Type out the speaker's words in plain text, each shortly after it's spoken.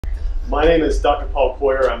My name is Dr. Paul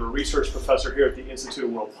Coyer. I'm a research professor here at the Institute of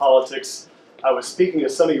World Politics. I was speaking to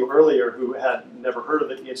some of you earlier who had never heard of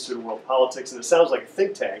the Institute of World Politics, and it sounds like a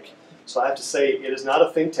think tank. So I have to say, it is not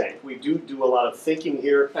a think tank. We do a lot of thinking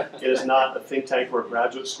here. It is not a think tank. We're a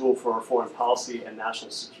graduate school for foreign policy and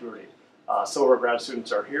national security. Some of our grad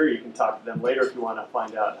students are here. You can talk to them later if you want to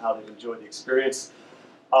find out how they've enjoyed the experience.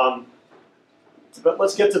 But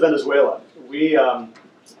let's get to Venezuela.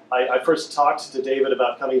 I first talked to David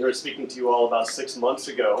about coming here and speaking to you all about 6 months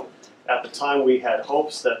ago. At the time, we had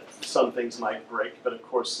hopes that some things might break, but of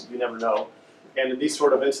course, you never know. And in these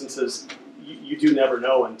sort of instances, you do never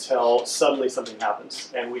know until suddenly something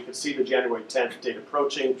happens. And we could see the January 10th date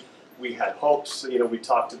approaching. We had hopes. You know, we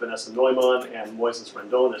talked to Vanessa Neumann and Moises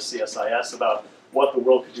Rendon at CSIS about what the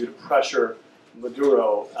world could do to pressure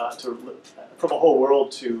Maduro for the whole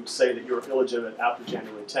world to say that you're illegitimate after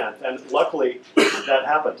January 10th. And luckily, that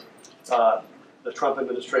happened. The Trump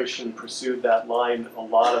administration pursued that line. A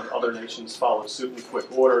lot of other nations followed suit in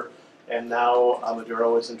quick order, and now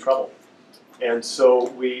Maduro is in trouble. And so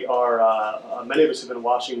we are, many of us who've been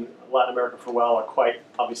watching Latin America for a while are quite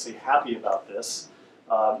obviously happy about this.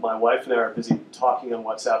 My wife and I are busy talking on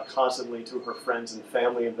WhatsApp constantly to her friends and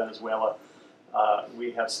family in Venezuela.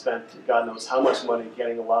 We have spent God knows how much money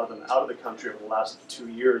getting a lot of them out of the country over the last 2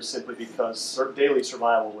 years simply because daily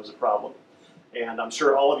survival was a problem. And I'm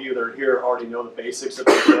sure all of you that are here already know the basics of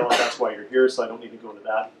Venezuela. That's why you're here, so I don't need to go into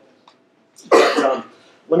that. But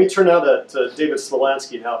let me turn now to David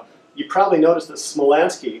Smolansky. Now, you probably noticed that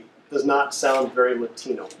Smolansky does not sound very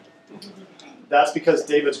Latino. That's because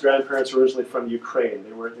David's grandparents were originally from Ukraine.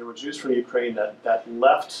 They were Jews from Ukraine that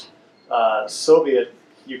left Soviet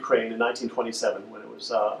Ukraine in 1927 when it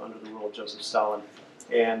was under the rule of Joseph Stalin,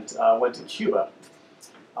 and went to Cuba,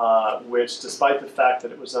 which, despite the fact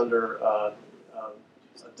that it was under a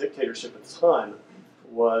dictatorship at the time,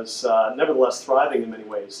 was nevertheless thriving in many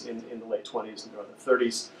ways in the late 20s and the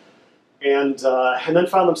 30s. And then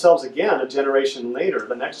found themselves again a generation later,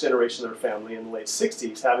 the next generation of their family in the late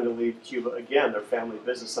 60s, having to leave Cuba again, their family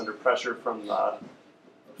business under pressure from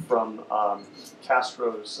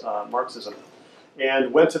Castro's Marxism,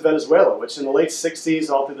 and went to Venezuela, which in the late 60s,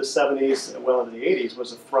 all through the 70s, and well into the 80s,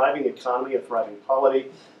 was a thriving economy, a thriving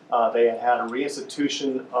polity. They had had a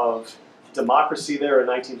reinstitution of democracy there in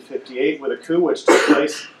 1958 with a coup which took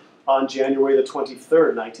place on January the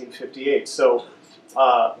 23rd, 1958. So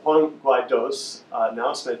Juan Guaido's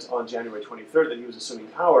announcement on January 23rd that he was assuming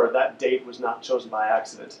power, that date was not chosen by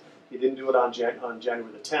accident. He didn't do it on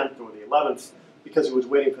January the 10th or the 11th because he was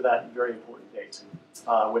waiting for that very important date,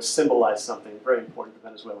 which symbolized something very important to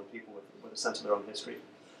Venezuelan people with a sense of their own history.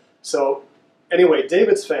 So anyway,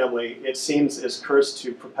 David's family, it seems, is cursed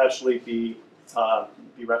to perpetually be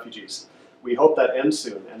refugees. We hope that ends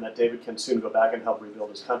soon and that David can soon go back and help rebuild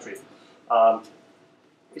his country.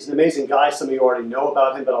 He's an amazing guy. Some of you already know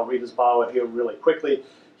about him, but I'll read his bio here really quickly.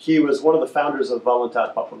 He was one of the founders of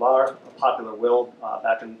Voluntad Popular, a popular will,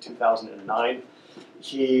 back in 2009.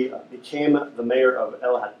 He became the mayor of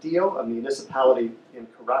El Hatillo, a municipality in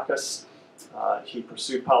Caracas. He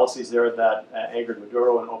pursued policies there that angered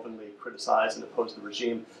Maduro and openly criticized and opposed the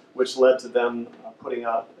regime, which led to them putting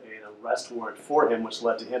out an arrest warrant for him, which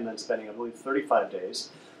led to him then spending, I believe, 35 days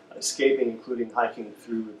escaping, including hiking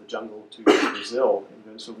through the jungle to Brazil,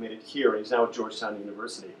 and so made it here. He's now at Georgetown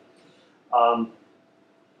University.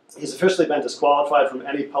 He's officially been disqualified from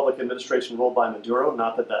any public administration role by Maduro,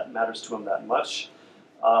 not that that matters to him that much.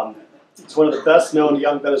 He's one of the best-known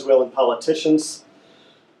young Venezuelan politicians.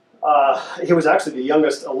 He was actually the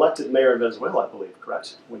youngest elected mayor in Venezuela, I believe,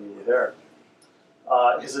 correct, when you were there.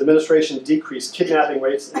 His administration decreased kidnapping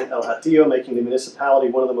rates in El Hatillo, making the municipality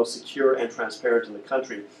one of the most secure and transparent in the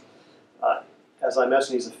country. As I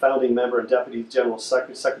mentioned, he's a founding member and Deputy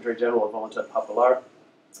Secretary General of Voluntad Popular.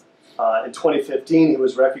 In 2015, he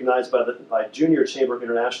was recognized by Junior Chamber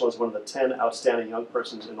International as one of the 10 outstanding young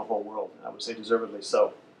persons in the whole world. I would say deservedly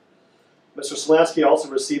so. Mr. Smolansky also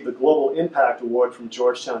received the Global Impact Award from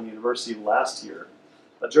Georgetown University last year.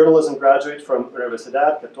 A journalism graduate from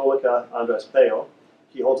Universidad Católica Andrés Bello,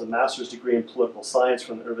 he holds a master's degree in political science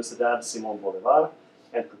from the Universidad Simón Bolívar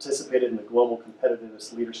and participated in the Global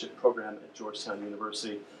Competitiveness Leadership Program at Georgetown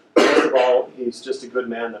University. Most of all, he's just a good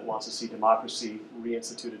man that wants to see democracy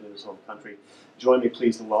reinstituted in his home country. Join me,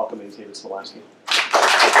 please, in welcoming David Smolansky.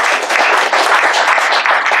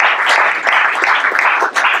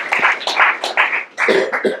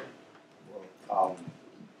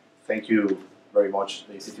 Thank you very much,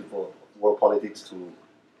 the Institute for World Politics,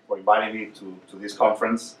 for inviting me to this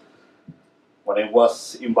conference. When I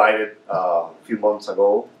was invited a few months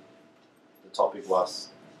ago, the topic was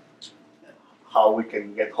how we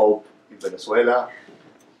can get hope in Venezuela?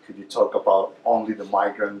 Could you talk about only the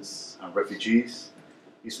migrants and refugees?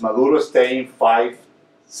 Is Maduro staying 5,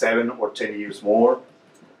 7, or 10 years more?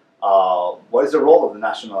 What is the role of the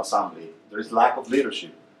National Assembly? There is lack of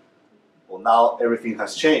leadership. Well, now everything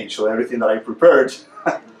has changed, so everything that I prepared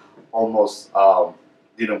almost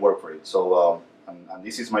didn't work for it. So, and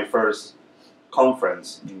this is my first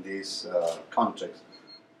conference in this context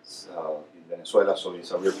in Venezuela, so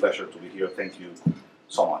it's a real pleasure to be here. Thank you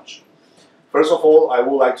so much. First of all, I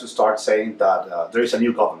would like to start saying that there is a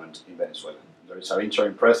new government in Venezuela. There is an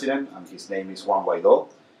interim president, and his name is Juan Guaidó.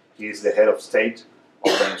 He is the head of state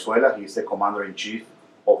of Venezuela. He is the commander-in-chief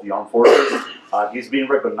of the armed forces. He's been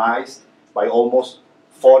recognized by almost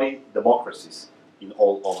 40 democracies in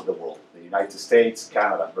all over the world. The United States,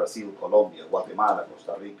 Canada, Brazil, Colombia, Guatemala,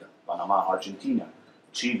 Costa Rica, Panama, Argentina,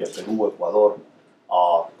 Chile, Peru, Ecuador,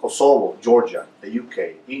 Kosovo, Georgia, the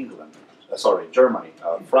UK, England, Germany,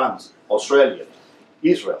 France, Australia,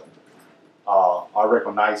 Israel are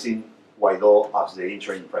recognizing Guaidó as the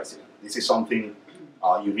interim president. This is something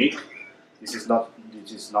unique. This is not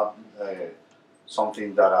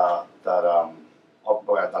something that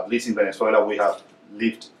at least in Venezuela we have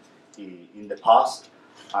lived in the past,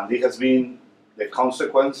 and this has been the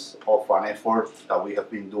consequence of an effort that we have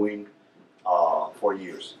been doing for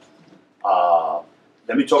years.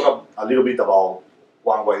 Let me talk a little bit about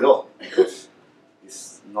Juan Guaidó, because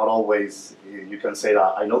it's not always you can say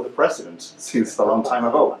that I know the president since a long time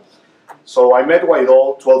ago. So I met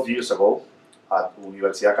Guaidó 12 years ago at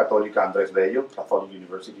Universidad Católica Andrés Bello, Catholic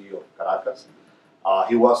University of Caracas.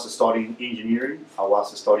 He was studying engineering, I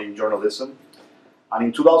was studying journalism, and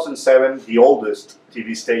in 2007 the oldest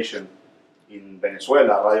TV station in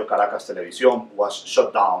Venezuela, Radio Caracas Televisión, was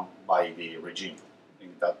shut down by the regime, in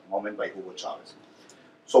that moment by Hugo Chavez.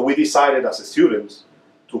 So we decided as students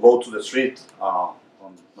to go to the street on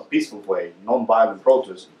a peaceful way, non-violent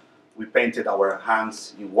protest. We painted our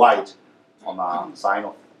hands in white on a sign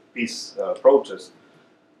of peace protest,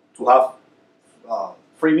 to have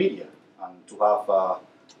free media and to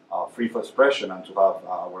have free expression and to have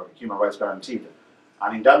our human rights guaranteed.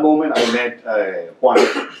 And in that moment I met Juan,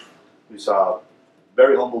 who is a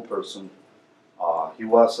very humble person. He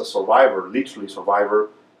was a survivor, literally survivor,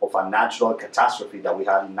 of a natural catastrophe that we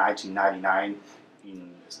had in 1999 in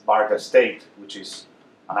Vargas State, which is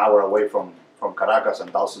an hour away from Caracas, and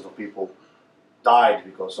thousands of people died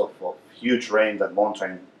because of huge rain. That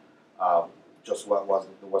mountain there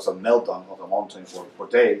was a meltdown of the mountain for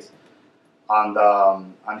days.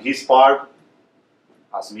 And his part,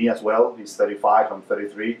 as me as well, he's 35, I'm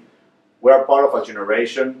 33, we are part of a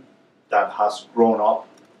generation that has grown up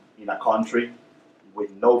in a country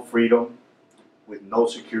with no freedom, with no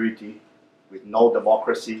security, with no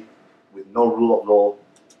democracy, with no rule of law,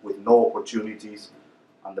 with no opportunities,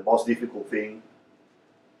 and the most difficult thing,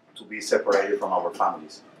 to be separated from our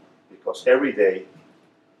families. Because every day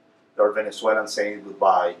there are Venezuelans saying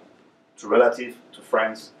goodbye to relatives, to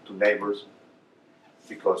friends, to neighbors,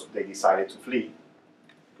 because they decided to flee,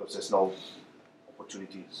 because there's no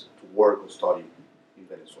opportunities to work or study in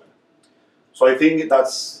Venezuela. So I think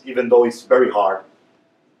that's, even though it's very hard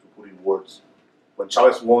to put in words, when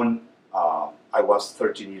Chavez won, I was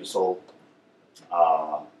 13 years old.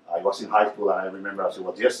 I was in high school, and I remember as it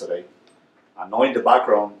was yesterday. And knowing the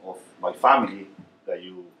background of my family that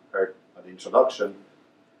you heard at the introduction,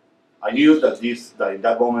 I knew that in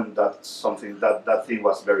that moment that thing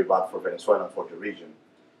was very bad for Venezuela and for the region,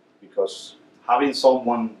 because having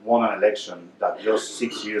someone won an election that just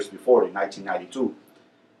 6 years before, in 1992,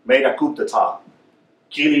 made a coup d'état,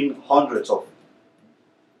 killing hundreds of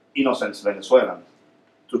innocent Venezuelans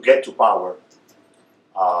to get to power,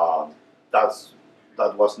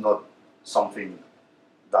 that was not something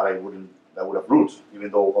that I would have ruled, even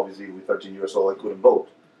though obviously with 13 years old I couldn't vote.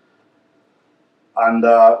 And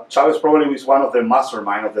Chavez probably was one of the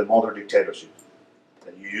mastermind of the modern dictatorship.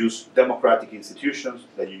 That you use democratic institutions,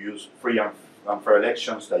 that you use free and fair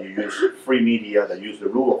elections, that you use free media, that you use the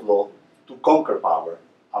rule of law to conquer power,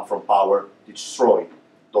 and from power destroy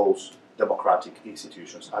those democratic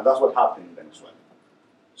institutions. And that's what happened in Venezuela.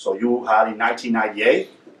 So you had in 1998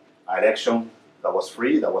 an election that was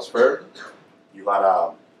free, that was fair. You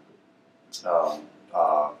had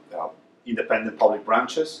independent public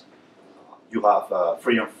branches. You have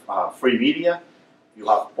free media. You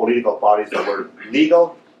have political parties that were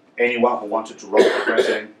legal. Anyone who wanted to run for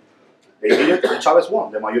president, they did it, and Chavez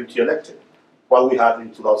won, the majority elected. What we had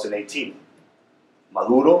in 2018.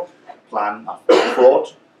 Maduro planned a fraud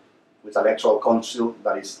with electoral council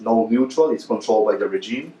that is no neutral, it's controlled by the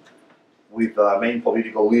regime, with main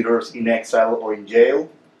political leaders in exile or in jail,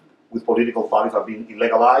 with political parties that have been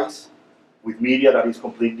illegalized, with media that is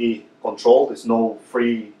completely controlled. There's no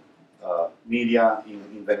free media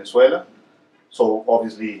in Venezuela. So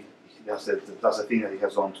obviously, that's the thing that he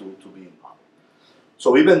has done to be in power.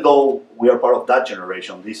 So even though we are part of that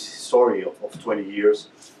generation, this story of 20 years,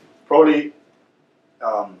 probably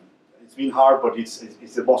it's been hard, but it's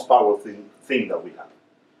the most powerful thing that we have.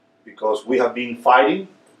 Because we have been fighting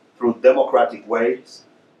through democratic ways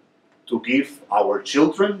to give our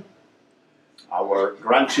children, our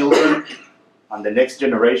grandchildren, and the next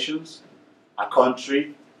generations a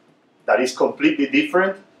country that is completely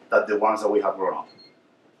different than the ones that we have grown up.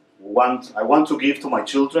 I want to give to my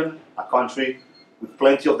children a country with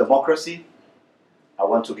plenty of democracy. I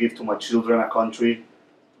want to give to my children a country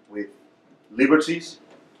with liberties.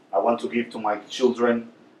 I want to give to my children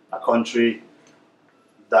a country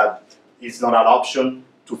that is not an option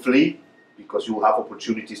to flee, because you will have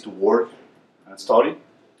opportunities to work and study.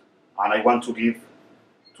 And I want to give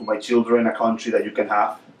to my children a country that you can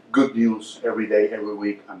have good news every day, every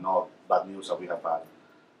week, and not bad news that we have had.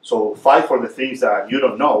 So fight for the things that you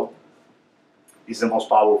don't know is the most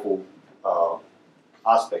powerful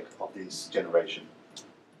aspect of this generation.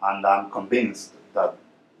 And I'm convinced that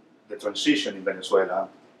the transition in Venezuela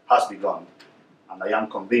has begun. And I am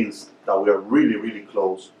convinced that we are really, really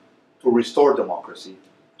close to restore democracy,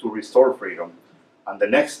 to restore freedom. And the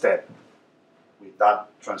next step with that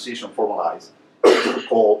transition formalized is to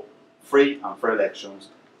call free and fair elections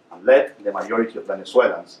and let the majority of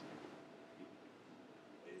Venezuelans,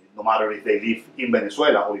 no matter if they live in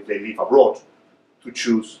Venezuela or if they live abroad, to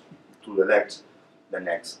choose to elect the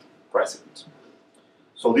next president.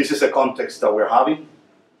 So this is a context that we're having.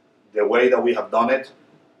 The way that we have done it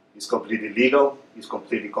is completely legal, is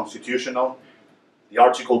completely constitutional. The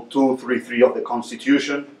Article 233 of the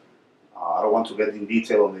Constitution, I don't want to get in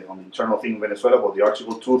detail on the internal thing in Venezuela, but the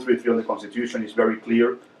Article 233 of the Constitution is very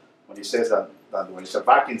clear when it says that when it's a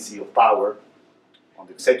vacancy of power on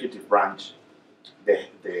the executive branch,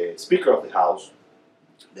 the Speaker of the House,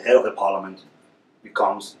 the head of the Parliament,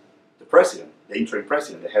 becomes the president, the interim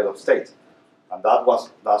president, the head of state. And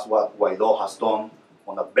that's what Guaido has done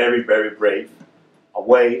on a very, very brave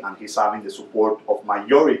way, and he's having the support of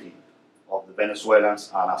majority of the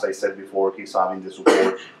Venezuelans, and as I said before, he's having the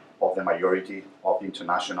support of the majority of the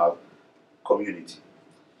international community.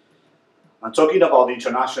 And talking about the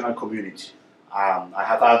international community, I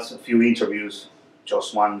have had a few interviews,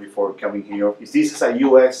 just one before coming here. This is a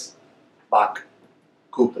US-backed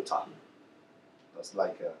coup d'etat. That's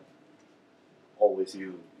like always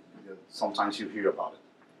sometimes you hear about it.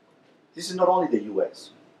 This is not only the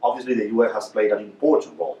US. Obviously the US has played an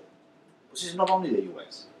important role. But this is not only the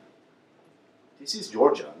US. This is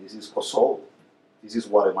Georgia, this is Kosovo, this is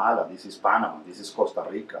Guatemala, this is Panama, this is Costa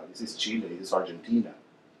Rica, this is Chile, this is Argentina,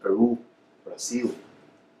 Peru, Brazil,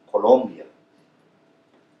 Colombia.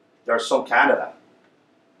 There's some Canada.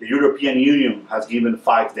 The European Union has given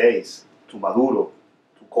 5 days to Maduro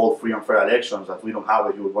to call free and fair elections. That we don't have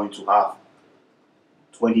it, you're going to have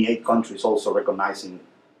 28 countries also recognizing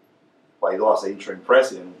Guaido as the interim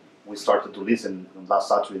president. We started to listen last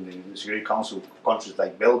Saturday in the Security Council, countries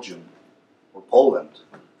like Belgium or Poland,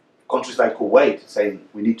 countries like Kuwait saying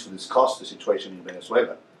we need to discuss the situation in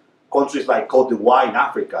Venezuela, countries like Cote d'Ivoire in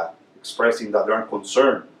Africa expressing that they are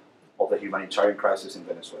concerned of the humanitarian crisis in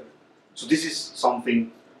Venezuela. So this is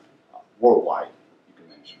something worldwide, you can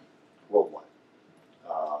mention, worldwide.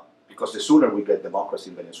 Because the sooner we get democracy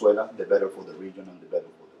in Venezuela, the better for the region and the better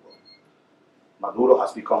for the world. Maduro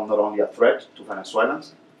has become not only a threat to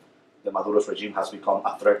Venezuelans, the Maduro's regime has become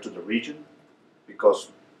a threat to the region, because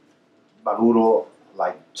Maduro,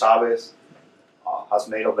 like Chavez, has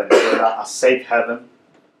made of Venezuela a safe haven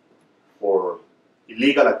for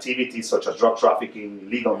illegal activities such as drug trafficking,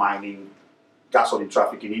 illegal mining, gasoline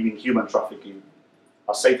trafficking, even human trafficking,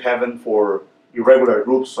 a safe haven for irregular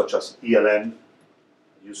groups such as ELN.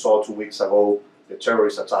 You saw 2 weeks ago the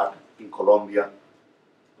terrorist attack in Colombia,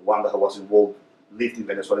 the one that was involved, lived in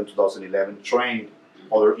Venezuela in 2011, trained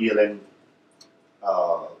other ELN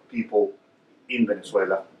people in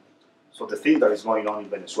Venezuela. So the thing that is going on in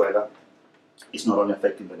Venezuela is not only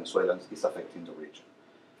affecting Venezuelans, it's affecting the region.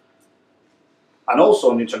 And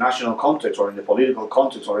also in the international context, or in the political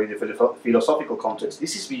context, or in the philosophical context,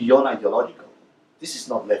 this is beyond ideological. This is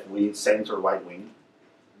not left-wing, center, right-wing.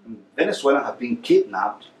 Venezuelans have been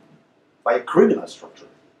kidnapped by a criminal structure.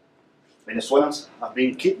 Venezuelans have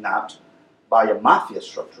been kidnapped by a mafia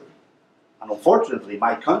structure. And unfortunately,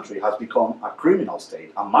 my country has become a criminal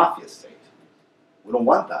state, a mafia state. We don't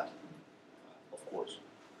want that, of course.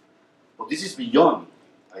 But this is beyond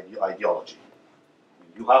ideology.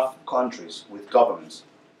 You have countries with governments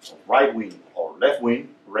of right-wing or left-wing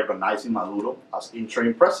recognizing Maduro as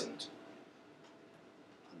interim president.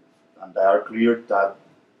 And they are clear that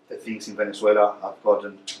the things in Venezuela have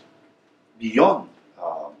gotten beyond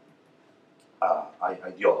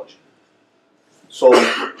ideology. So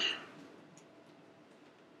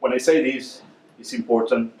when I say this, it's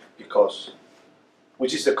important because,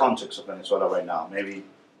 which is the context of Venezuela right now, maybe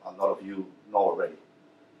a lot of you know already.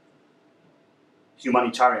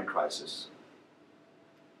 Humanitarian crisis.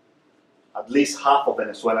 At least half of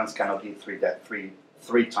Venezuelans cannot eat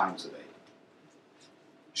three times a day.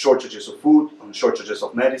 Shortages of food and shortages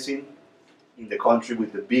of medicine in the country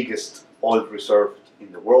with the biggest oil reserve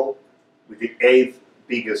in the world, with the 8th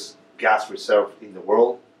biggest gas reserve in the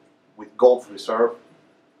world, with gold reserve,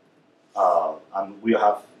 and we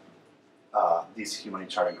have this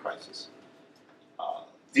humanitarian crisis.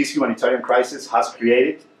 This humanitarian crisis has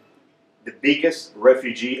created the biggest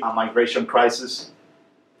refugee and migration crisis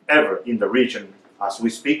ever in the region. As we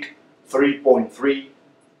speak, 3.3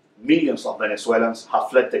 million of Venezuelans have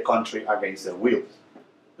fled the country against their will.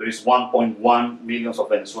 There is 1.1 million of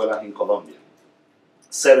Venezuelans in Colombia,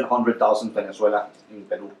 700,000 Venezuelans in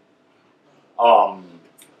Peru,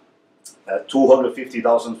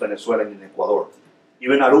 250,000 Venezuelans in Ecuador.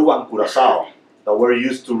 Even Aruba and Curacao, that were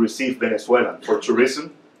used to receive Venezuelans for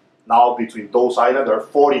tourism, now between those islands there are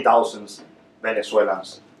 40,000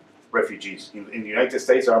 Venezuelans refugees. In the United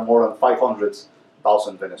States there are more than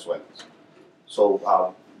 500,000 Venezuelans. So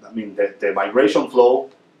I mean the migration flow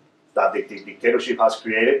that the dictatorship has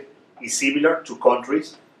created is similar to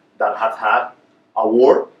countries that have had a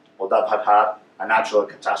war or that have had a natural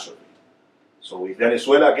catastrophe. So if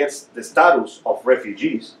Venezuela gets the status of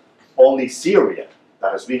refugees, only Syria,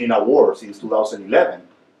 that has been in a war since 2011,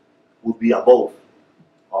 would be above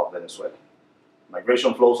of Venezuela.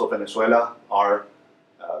 Migration flows of Venezuela are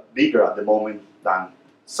bigger at the moment than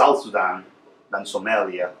South Sudan, than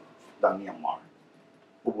Somalia, than Myanmar.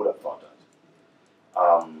 Who would have thought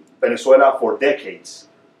that? Venezuela for decades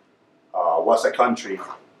was a country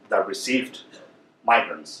that received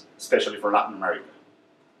migrants, especially from Latin America.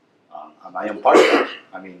 And I am part of that.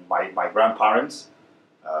 I mean, my grandparents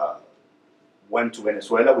went to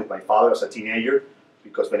Venezuela with my father as a teenager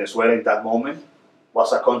because Venezuela in that moment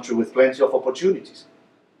was a country with plenty of opportunities.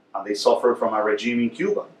 And they suffered from a regime in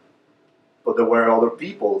Cuba. But there were other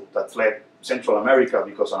people that fled Central America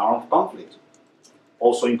because of an armed conflict.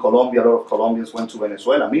 Also in Colombia, a lot of Colombians went to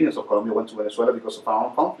Venezuela. Millions of Colombians went to Venezuela because of an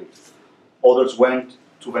armed conflict. Others went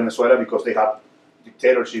to Venezuela because they had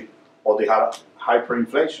dictatorship or they had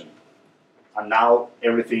hyperinflation. And now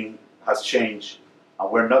everything has changed and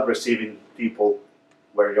we're not receiving people,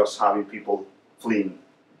 we're just having people fleeing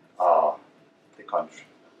the country.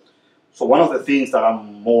 So one of the things that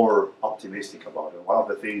I'm more optimistic about, and one of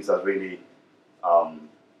the things that really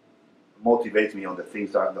motivates me on the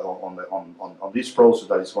things that on this process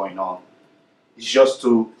that is going on, is just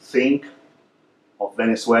to think of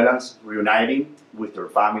Venezuelans reuniting with their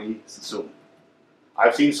families soon.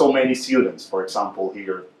 I've seen so many students, for example,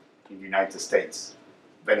 here in the United States,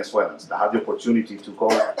 Venezuelans, that have the opportunity to go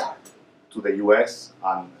to the US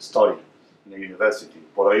and study in a university.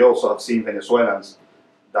 But I also have seen Venezuelans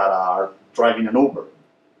that are driving an Uber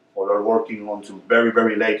or are working until very,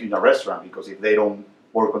 very late in a restaurant, because if they don't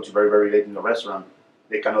work until very, very late in the restaurant,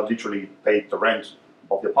 they cannot literally pay the rent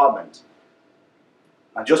of the apartment.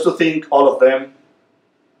 And just to think all of them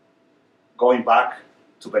going back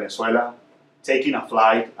to Venezuela, taking a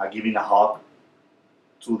flight and giving a hug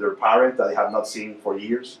to their parent that they have not seen for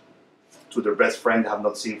years, to their best friend they have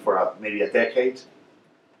not seen for maybe a decade.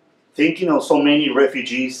 Thinking of so many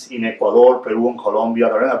refugees in Ecuador, Peru, and Colombia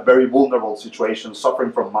that are in a very vulnerable situation,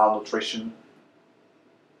 suffering from malnutrition,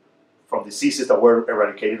 from diseases that were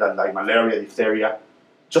eradicated, like malaria, diphtheria,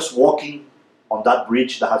 just walking on that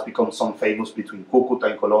bridge that has become so famous between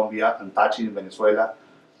Cucuta in Colombia and Táchira in Venezuela.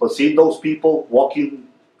 But seeing those people walking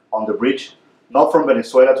on the bridge, not from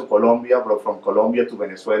Venezuela to Colombia, but from Colombia to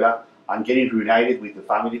Venezuela, and getting reunited with the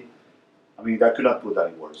family, I mean, I could not put that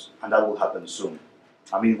in words, and that will happen soon.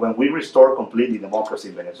 I mean, when we restore completely democracy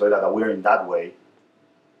in Venezuela, that we're in that way,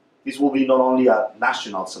 this will be not only a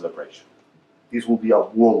national celebration, this will be a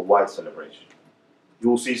worldwide celebration. You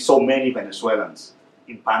will see so many Venezuelans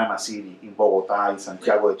in Panama City, in Bogotá, in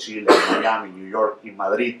Santiago de Chile, in Miami, New York, in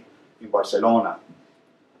Madrid, in Barcelona,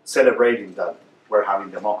 celebrating that we're having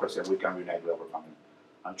democracy and we can reunite with our family.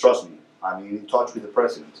 And trust me, I'm in touch with the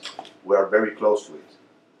president. We are very close to it.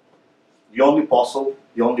 The only puzzle,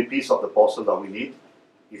 the only piece of the puzzle that we need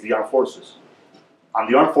is the armed forces. And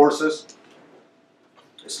the armed forces,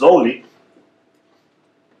 slowly,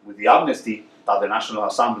 with the amnesty that the National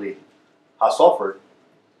Assembly has offered,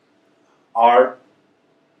 are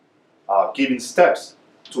giving steps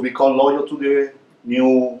to become loyal to the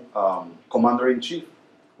new commander-in-chief,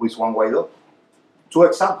 who is Juan Guaido. Two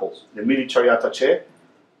examples: the military attaché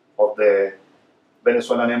of the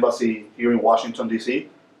Venezuelan embassy here in Washington, D.C.,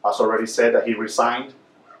 has already said that he resigned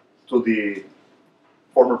to the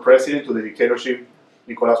former president, to the dictatorship,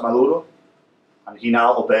 Nicolas Maduro, and he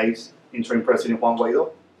now obeys interim President Juan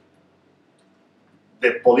Guaido.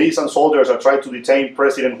 The police and soldiers that tried to detain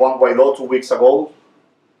President Juan Guaido 2 weeks ago,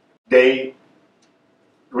 they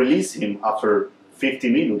released him after 50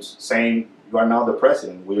 minutes, saying, "You are now the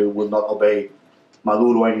president. We will not obey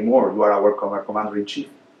Maduro anymore. You are our commander-in-chief."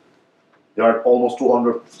 There are almost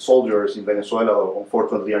 200 soldiers in Venezuela who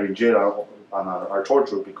unfortunately are in jail and are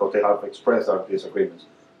tortured because they have expressed their disagreements.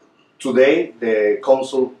 Today, the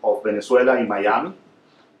consul of Venezuela in Miami,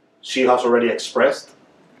 she has already expressed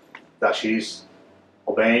that she is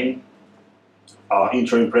obeying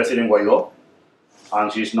interim President Guaido,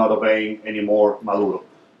 and she's not obeying anymore Maduro.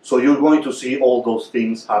 So you're going to see all those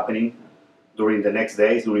things happening during the next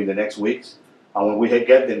days, during the next weeks, and when we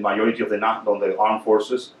get the majority of the armed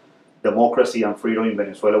forces, democracy and freedom in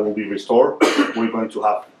Venezuela will be restored. We're going to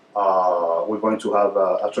have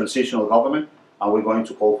a transitional government, and we're going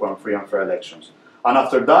to call for free and fair elections. And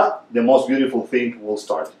after that, the most beautiful thing will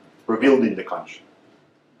start: rebuilding the country.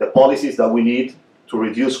 The policies that we need to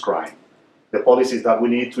reduce crime, the policies that we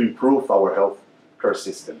need to improve our health care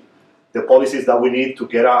system, the policies that we need to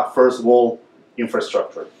get a first world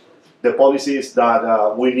infrastructure, the policies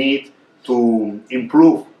that we need to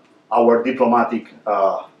improve our diplomatic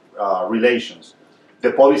relations,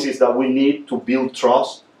 the policies that we need to build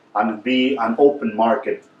trust and be an open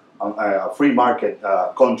market, a free market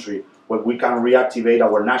country where we can reactivate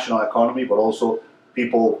our national economy, but also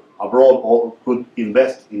people abroad could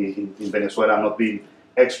invest in Venezuela and not be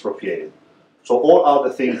expropriated. So all are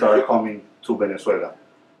the things that are coming to Venezuela.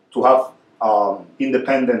 To have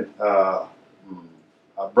independent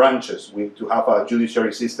branches, to have a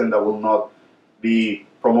judiciary system that will not be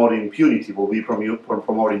promoting impunity, will be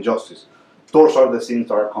promoting justice. Those are the things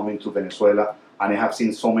that are coming to Venezuela, and I have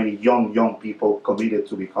seen so many young people committed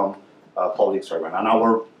to become public servant. And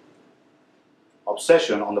our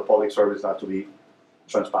obsession on the public service had to be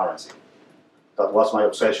transparency. That was my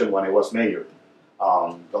obsession when I was mayor.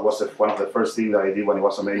 That was one of the first things that I did when I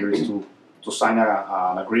was a mayor, is to sign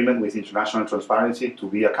an agreement with international transparency to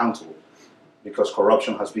be accountable, because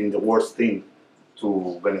corruption has been the worst thing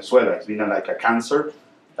to Venezuela. It's been like a cancer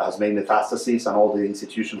that has made metastases, and all the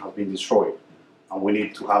institutions have been destroyed. And we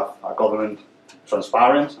need to have a government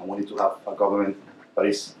transparent, and we need to have a government that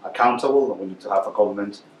is accountable, and we need to have a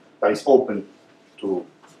government that is open to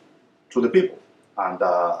the people.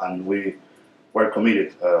 And we were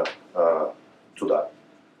committed to that.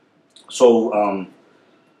 So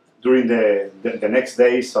during the next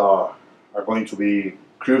days are going to be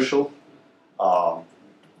crucial.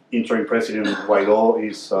 Interim President Guaido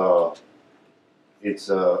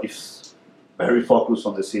is very focused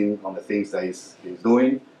on the things that he's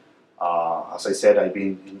doing. As I said, I've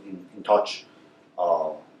been in touch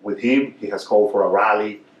with him. He has called for a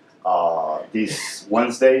rally this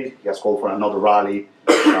Wednesday. He has called for another rally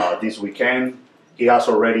this weekend. He has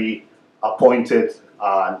already appointed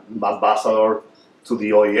an ambassador to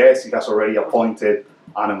the OAS. He has already appointed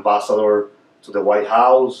an ambassador to the White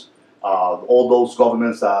House. All those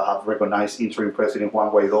governments that have recognized interim President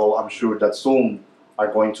Juan Guaido, I'm sure that soon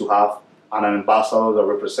are going to have an ambassador that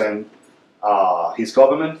represent his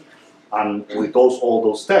government. And with all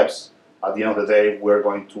those steps, at the end of the day, we're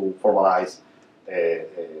going to formalize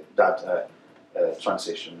that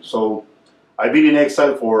transition. So I've been in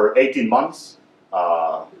exile for 18 months.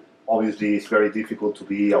 Obviously, it's very difficult to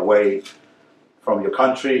be away from your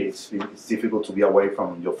country. It's difficult to be away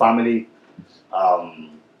from your family.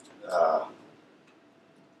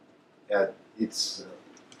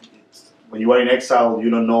 When you are in exile, you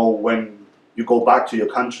don't know when you go back to your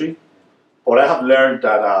country. But I have learned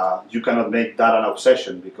that you cannot make that an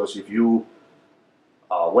obsession, because if you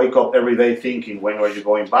wake up every day thinking when are you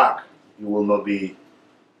going back, you will not be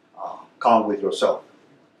calm with yourself.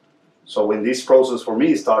 So when this process for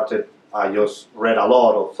me started, I just read a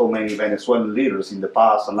lot of so many Venezuelan leaders in the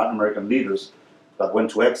past and Latin American leaders that went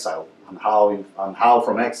to exile, and how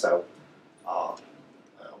from exile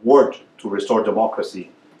worked to restore democracy,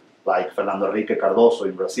 like Fernando Henrique Cardoso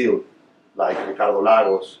in Brazil, like Ricardo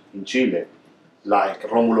Lagos in Chile, like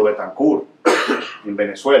Rómulo Betancourt in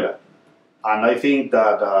Venezuela. And I think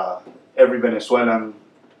that every Venezuelan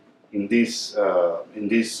in these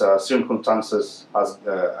circumstances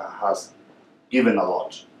has given a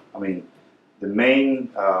lot. I mean, the main,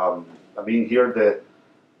 here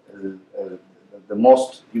the the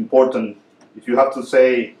most important, if you have to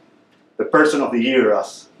say the person of the year,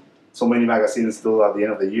 as so many magazines do at the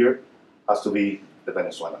end of the year, has to be the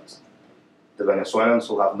Venezuelans. The Venezuelans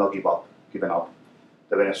who have not given up.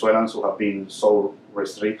 The Venezuelans who have been so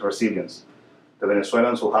resilient. The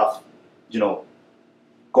Venezuelans who have,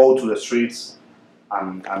 go to the streets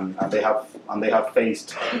and they have faced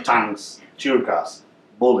tanks, tear gas,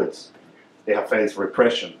 bullets. They have faced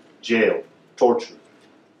repression, jail, torture.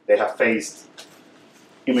 They have faced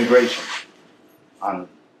immigration. And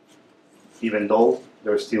even though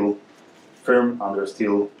they're still firm and they're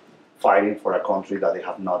still fighting for a country that they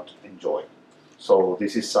have not enjoyed. So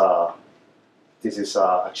this is an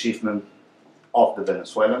achievement of the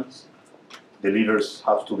Venezuelans. The leaders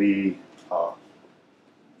have to be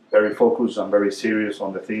very focused and very serious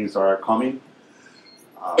on the things that are coming.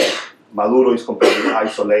 Maduro is completely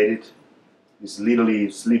isolated. He's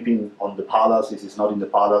literally sleeping on the palace. He's not in the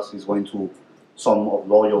palace. He's going to some of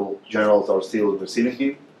loyal generals that are still receiving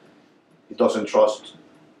him. He doesn't trust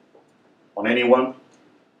on anyone.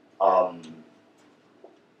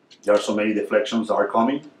 There are so many deflections that are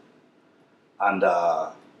coming, and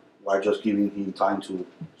we're just giving him time to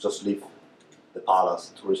just leave the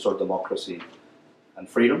palace to restore democracy and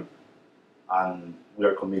freedom, and we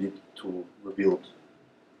are committed to rebuild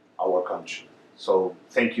our country. So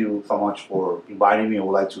thank you so much for inviting me. I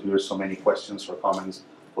would like to hear so many questions or comments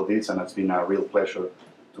for this, and it's been a real pleasure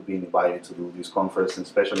to be invited to do this conference,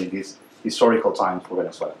 especially in this historical time for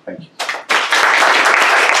Venezuela. Thank you.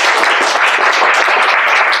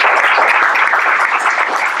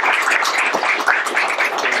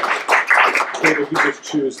 David, you just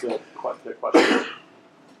choose the question.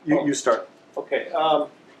 You start. Okay.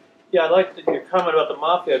 Yeah, I like your comment about the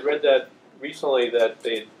mafia. I'd read that recently that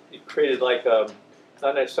it created like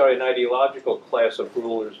not necessarily an ideological class of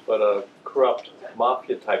rulers, but a corrupt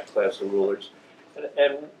mafia-type class of rulers.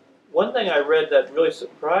 And one thing I read that really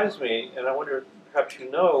surprised me, and I wonder, perhaps you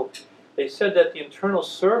know, they said that the internal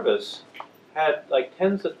service had like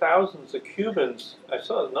tens of thousands of Cubans. I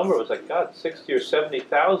saw the number, it was like, God, 60 or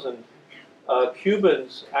 70,000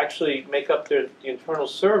 Cubans actually make up the internal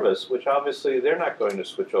service, which obviously they're not going to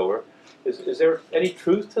switch over. Is there any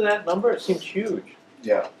truth to that number? It seems huge.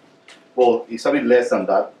 Yeah. Well, it's a bit less than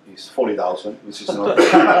that. It's 40,000, which is not,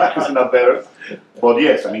 it's not better. But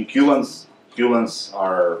yes, I mean, Cubans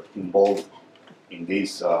are involved in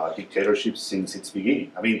these dictatorships since its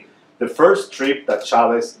beginning. I mean, the first trip that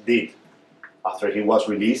Chavez did after he was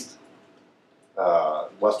released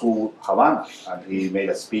was to Havana, and he made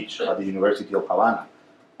a speech at the University of Havana,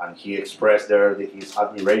 and he expressed there his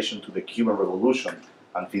admiration to the Cuban Revolution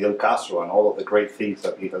and Fidel Castro and all of the great things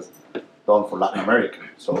that he has done for Latin America.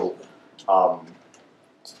 So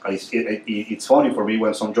it's funny for me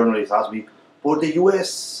when some journalists ask me, but the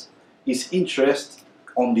U.S. is interested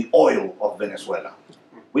on the oil of Venezuela.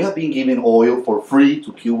 We have been giving oil for free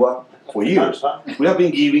to Cuba for years. We have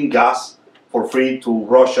been giving gas for free to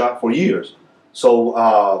Russia for years.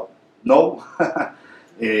 So no,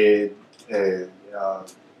 the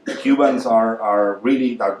Cubans are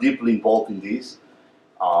deeply involved in this.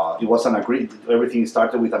 It was an everything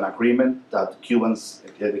started with an agreement that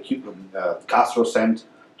Castro sent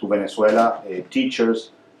to Venezuela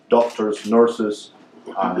teachers, doctors, nurses,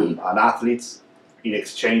 and athletes in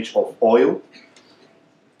exchange of oil.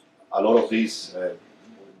 A lot of these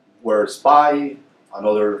were spy.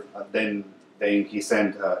 Then he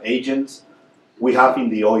sent agents. We have in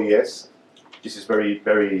the OES. This is very,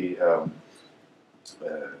 very. I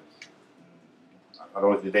don't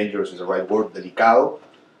know if the dangerous is the right word. Delicado.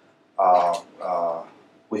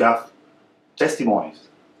 We have testimonies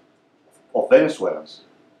of Venezuelans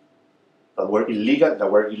that were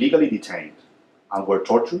illegally detained and were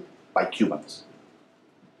tortured by Cubans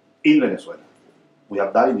in Venezuela. We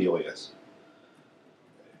have that in the OAS.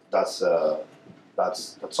 That's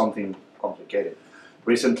something complicated.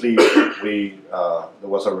 Recently, there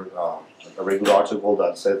was a very good article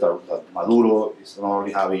that said that Maduro is not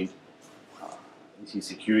only having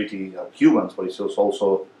insecurity of Cubans, but he's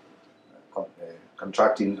also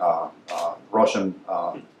contracting Russian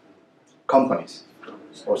companies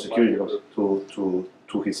or security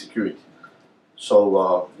to his security.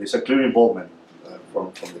 So there's a clear involvement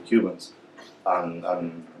from the Cubans,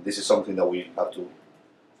 and this is something that we have to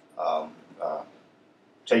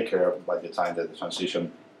take care of by the time that the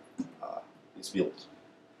transition is built.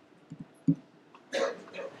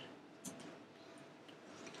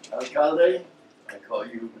 Alcalde, I call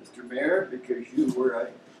you Mr. Mayor because you were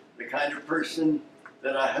the kind of person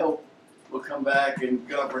that I hope will come back and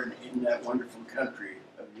govern in that wonderful country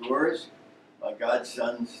of yours. My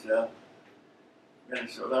godson's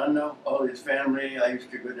Venezuelan, all his family. I used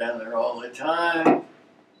to go down there all the time.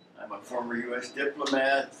 I'm a former U.S.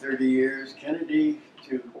 diplomat, 30 years, Kennedy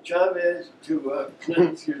to Chavez to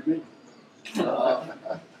Clinton, excuse me.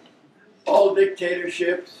 All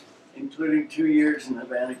dictatorships, including 2 years in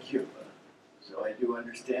Havana, Cuba. So I do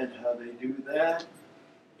understand how they do that.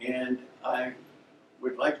 And I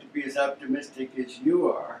would like to be as optimistic as you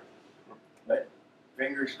are, but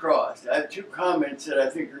fingers crossed. I have two comments that I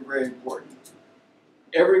think are very important.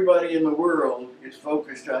 Everybody in the world is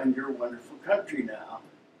focused on your wonderful country now.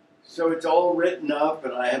 So it's all written up,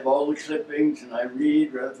 and I have all the clippings, and I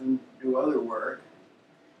read rather than do other work.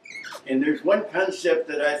 And there's one concept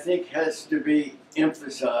that I think has to be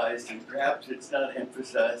emphasized, and perhaps it's not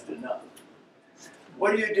emphasized enough.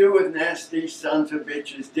 What do you do with nasty sons of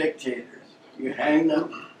bitches dictators? You hang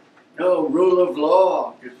them? No, rule of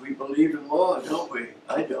law, because we believe in law, don't we?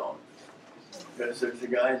 I don't. Because there's a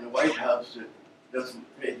guy in the White House that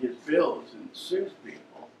doesn't pay his bills and sues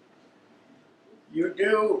people. You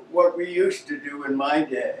do what we used to do in my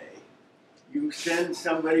day. You send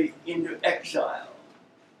somebody into exile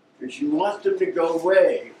because you want them to go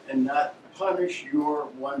away and not punish your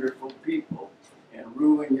wonderful people and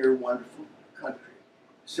ruin your wonderful country.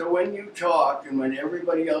 So when you talk and when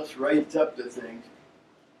everybody else writes up the things,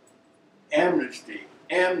 amnesty,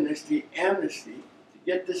 amnesty, amnesty, to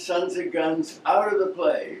get the sons of guns out of the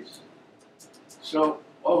place, so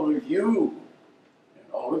all of you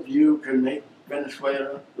can make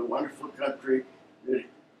Venezuela the wonderful country that it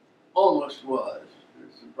almost was.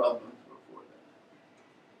 There's some problems before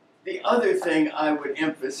that. The other thing I would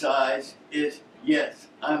emphasize is, yes,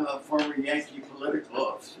 I'm a former Yankee political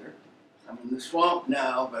officer. I'm in the swamp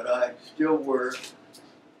now, but I still work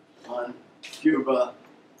on Cuba,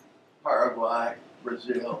 Paraguay,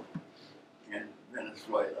 Brazil, and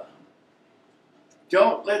Venezuela.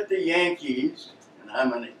 Don't let the Yankees, and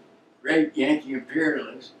I'm a great Yankee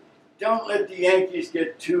imperialist, don't let the Yankees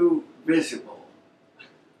get too visible.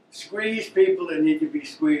 Squeeze people that need to be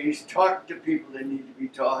squeezed, talk to people that need to be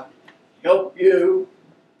talked, help you,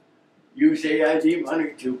 use AID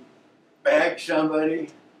money to bag somebody,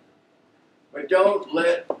 but don't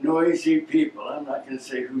let noisy people, I'm not going to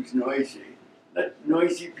say who's noisy, let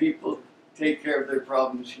noisy people take care of their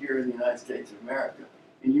problems here in the United States of America.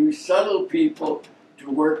 And use subtle people to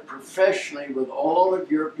work professionally with all of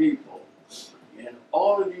your people and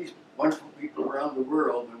all of these wonderful people around the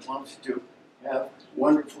world that wants to have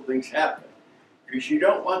wonderful things happen. Because you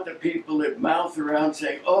don't want the people that mouth around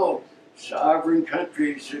saying, oh, sovereign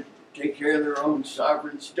countries should take care of their own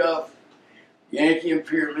sovereign stuff. Yankee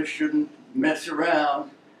imperialists shouldn't mess around.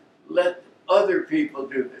 Let other people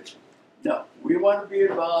do this. No, we want to be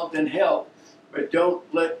involved and help, but don't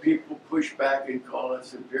let people push back and call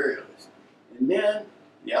us imperialists. And then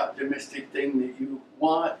the optimistic thing that you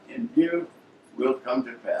want and do will come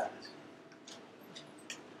to pass.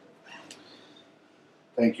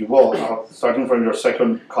 Thank you. Well, starting from your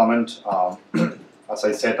second comment, as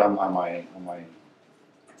I said on my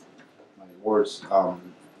words,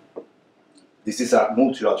 this is a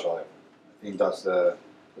multilateral effort. I think that's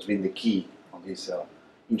been the key on this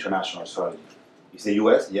international strategy. It's the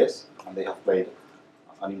U.S., yes, and they have played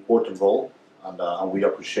an important role, and we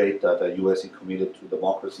appreciate that the U.S. is committed to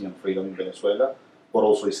democracy and freedom in Venezuela, but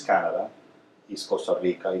also it's Canada, it's Costa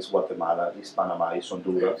Rica, it's Guatemala, it's Panama, it's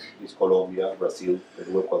Honduras, it's Colombia, Brazil,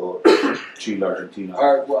 Peru, Ecuador, Chile, Argentina,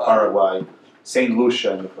 Paraguay, St.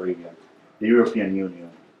 Lucia in the Caribbean, the European Union,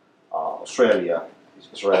 Australia,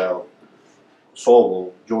 Israel,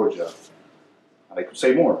 Kosovo, Georgia, and I could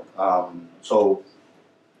say more. So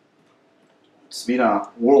it's been a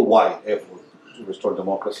worldwide effort to restore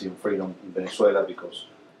democracy and freedom in Venezuela because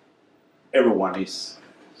everyone is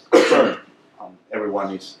concerned,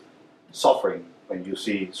 everyone is suffering when you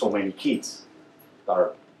see so many kids that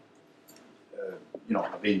are,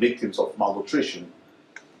 being victims of malnutrition,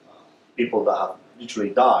 people that have literally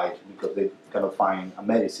died because they cannot find a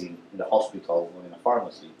medicine in the hospital or in a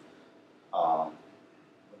pharmacy.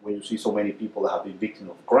 When you see so many people that have been victims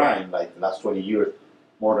of crime, like the last 20 years,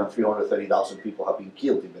 more than 330,000 people have been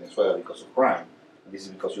killed in Venezuela because of crime. And this is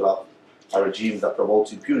because you have a regime that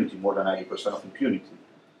promotes impunity, more than 90% of impunity.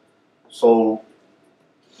 So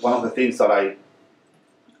one of the things that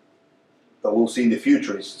we'll see in the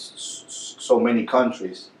future is so many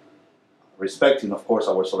countries respecting, of course,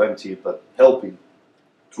 our sovereignty, but helping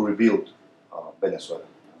to rebuild Venezuela.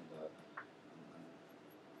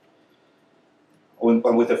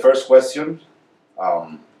 And with the first question,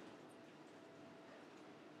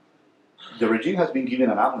 the regime has been given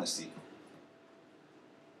an amnesty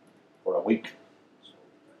for a week.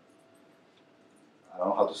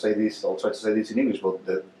 don't know how to say this, I'll try to say this in English, but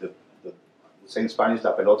the saying in Spanish,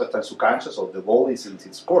 la pelota está en su cancha, so the ball is in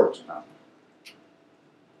its court now.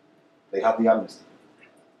 They have the amnesty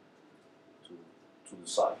to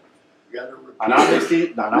decide. You gotta repeat An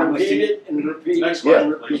amnesty, repeat it and repeat Next it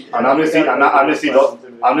and question, repeat please.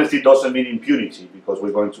 it. Amnesty doesn't mean impunity because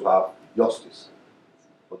we're going to have justice,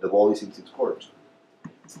 but the ball is in its court.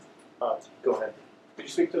 Go ahead. Could you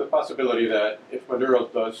speak to the possibility that if Maduro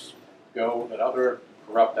does go, that other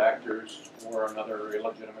corrupt actors or another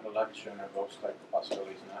illegitimate election or those type of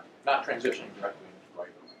possibilities, not transitioning directly into right?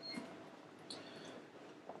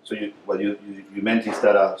 So what you meant is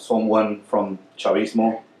that someone from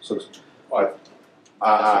Chavismo, so Well,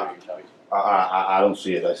 I don't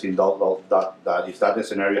see it. I think that if that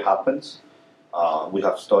scenario happens, we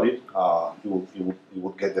have studied, you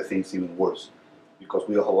would get the things even worse. Because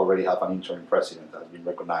we already have an interim president that has been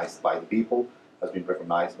recognized by the people, has been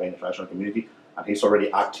recognized by the international community, and he's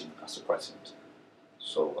already acting as the president.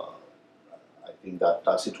 So I think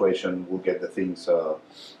that situation will get the things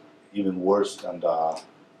even worse, and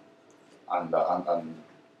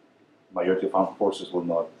majority of armed forces will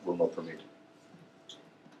not permit.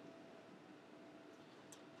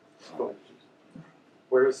 Go ahead.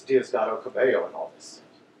 Where is Diosdado Cabello in all this?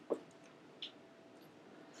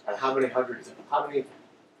 And how many,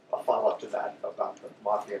 I'll follow up to that about the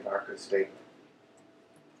mafia narco state.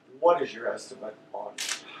 What is your estimate on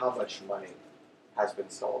how much money has been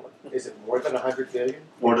stolen? Is it more than 100 billion?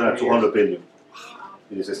 More than 200 billion,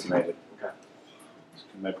 it is estimated. Okay. It's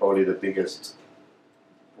probably the biggest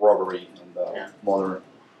robbery in the modern.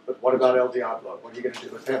 But what about El Diablo? What are you going to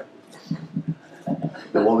do with him?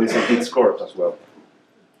 The ball is in its court as well.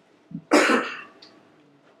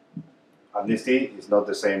 Amnesty is not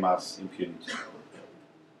the same as impunity.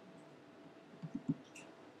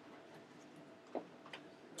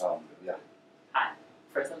 Yeah, Hi.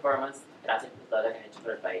 First and foremost, gracias por todo lo que han hecho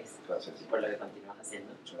por el país gracias. y por lo que continúas haciendo.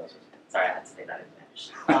 Muchas gracias. Sorry, I had to say that in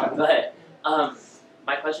Spanish. But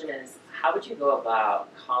my question is, how would you go about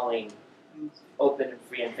calling open,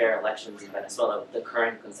 free, and fair elections in Venezuela with the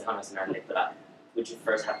current Consejo Nacional Electoral? Would you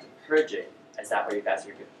first have to purge it? Is that what you guys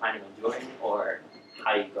are planning on doing, or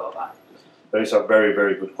how do you go about it? That is a very,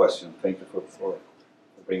 very good question. Thank you for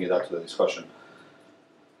bringing that to the discussion.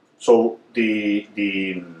 So the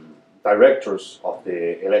directors of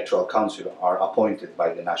the Electoral Council are appointed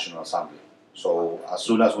by the National Assembly. So as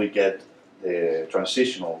soon as we get the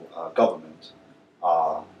transitional government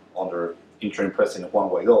under interim President Juan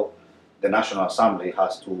Guaidó, the National Assembly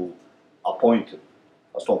has to appoint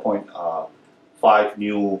 5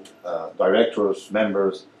 new directors,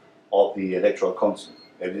 members of the Electoral Council.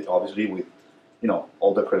 Obviously, with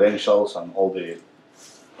all the credentials and all the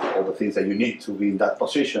things that you need to be in that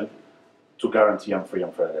position to guarantee free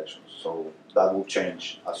and fair elections. So that will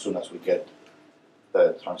change as soon as we get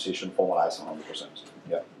the transition formalized 100%.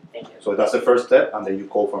 Yeah. Thank you. So that's the first step, and then you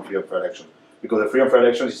call for free and fair elections. Because the free and fair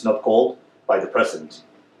elections is not called by the president,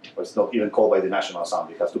 or it's not even called by the National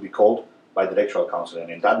Assembly. It has to be called by the Electoral Council, and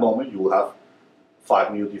in that moment you will have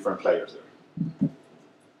 5 new different players there.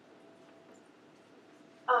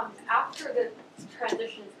 After the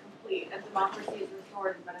transition is complete and democracy is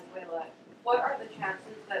restored in Venezuela, what are the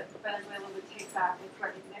chances that Venezuela would take back its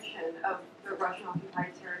recognition of the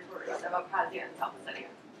Russian-occupied territories of Abkhazia and South Ossetia?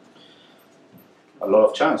 A lot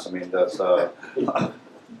of chance. I mean, that's no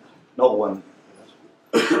one.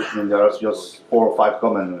 I mean, there are just 4 or 5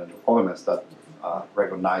 governments that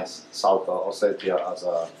recognize South Ossetia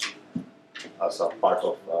as a part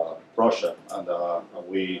of Russia, and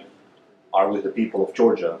we are with the people of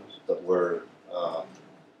Georgia that were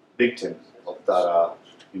victims of that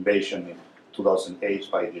invasion in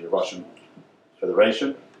 2008 by the Russian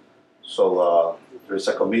Federation. So there is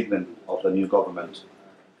a commitment of the new government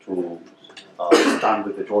to stand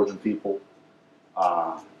with the Georgian people,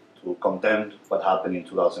 to condemn what happened in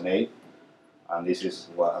 2008, and this is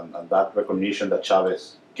and that recognition that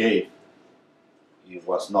Chavez gave, it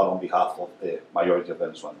was not on behalf of the majority of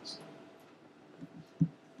Venezuelans.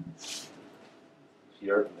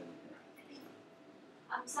 Here.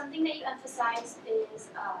 Something that you emphasized is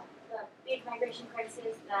the big migration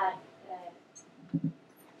crisis that the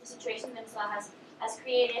situation Venezuela has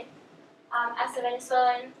created. As a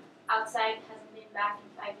Venezuelan, outside hasn't been back in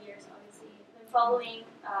 5 years, obviously. Been following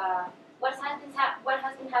what has been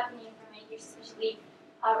happening for many years, especially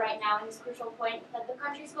right now in this crucial point that the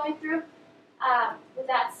country is going through. With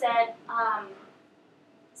that said,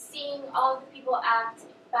 seeing all the people act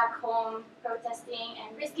back home, protesting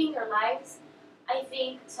and risking their lives, I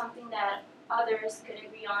think something that others could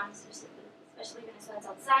agree on, especially Venezuelans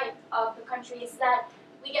outside of the country, is that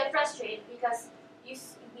we get frustrated because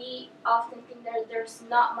we often think that there's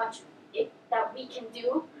not much that we can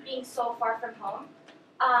do being so far from home.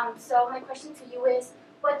 So my question to you is,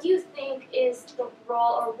 what do you think is the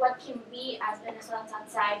role, or what can we as Venezuelans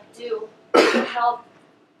outside do to help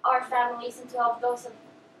our families and to help those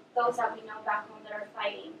that we know back home that are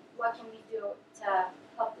fighting? What can we do to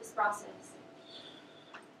help this process?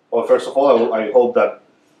 Well, first of all, I hope that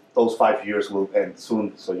those 5 years will end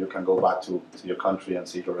soon, so you can go back to your country and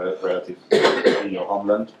see your relatives in your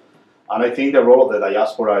homeland. And I think the role of the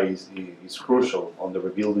diaspora is crucial on the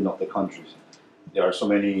rebuilding of the countries. There are so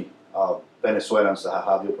many Venezuelans that have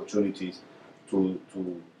had the opportunities to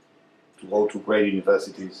go to great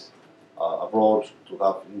universities abroad, to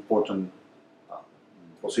have important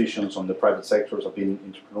positions on the private sectors of being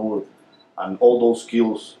entrepreneur, and all those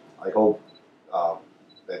skills. I hope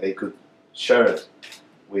that they could share it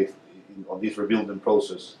on this rebuilding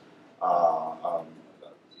process.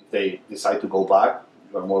 If they decide to go back,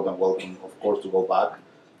 you are more than welcome, of course, to go back,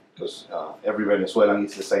 because every Venezuelan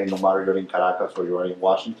is the same, no matter you're in Caracas or you're in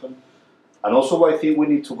Washington. And also, I think we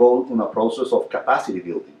need to go on a process of capacity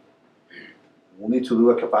building. We need to do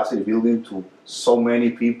a capacity building to so many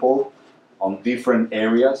people on different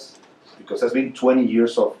areas, because there's been 20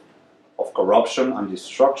 years of corruption and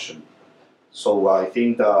destruction. So I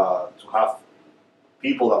think to have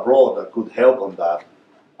people abroad that could help on that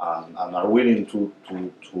and are willing to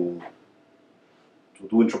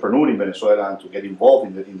do entrepreneur in Venezuela and to get involved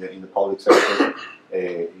in the public sector,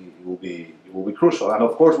 it will be crucial. And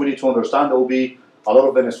of course, we need to understand there will be a lot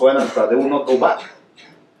of Venezuelans that they will not go back.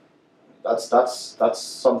 That's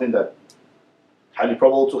something that highly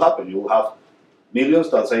probable to happen. You will have millions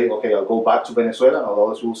that say, okay, I'll go back to Venezuela, and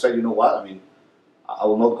others will say, you know what, I mean, I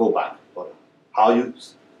will not go back. But how you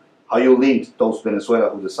link those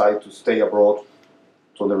Venezuelans who decide to stay abroad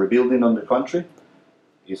to the rebuilding of the country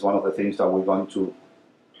is one of the things that we're going to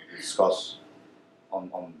discuss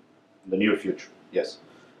on the near future. Yes.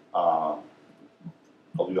 Hope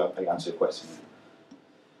you answer your question.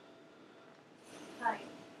 Hi.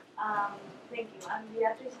 Thank you. I'm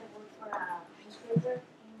Beatriz. I work for a newspaper in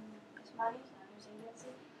Spanish, a news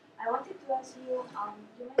agency. I wanted to ask you, you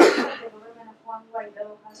mentioned that the government of Juan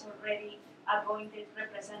Guaido has already appointed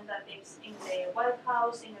representatives in the White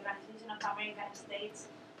House, in the Organization of American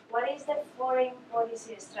States. What is the foreign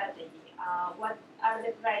policy strategy? What are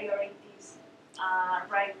the priorities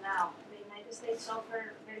right now? The United States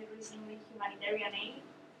offered very recently humanitarian aid,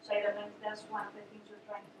 so I don't know if that's one of the things you're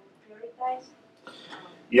trying to prioritize.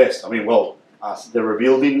 Yes, I mean, well, as the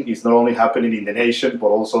rebuilding is not only happening in the nation, but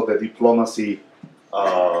also the diplomacy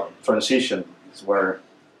transition is where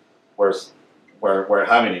we're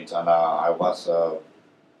having it, and I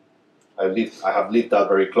have lived that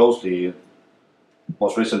very closely.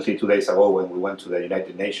 Most recently, 2 days ago, when we went to the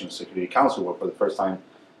United Nations Security Council, where for the first time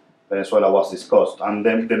Venezuela was discussed, and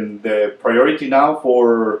then the priority now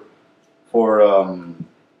on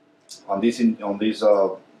this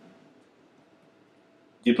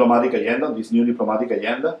diplomatic agenda, this new diplomatic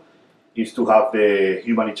agenda, is to have the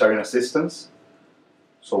humanitarian assistance,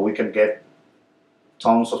 so we can get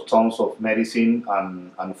tons of medicine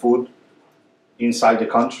and food inside the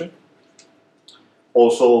country.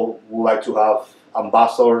 Also, we would like to have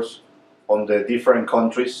ambassadors on the different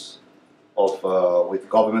countries with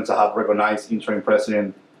governments that have recognized interim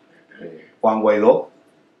president Juan Guaido.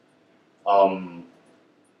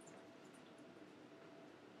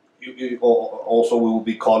 Also, we will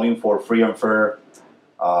be calling for free and fair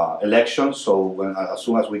elections. So as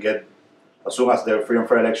soon as the free and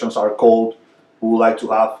fair elections are called, we would like to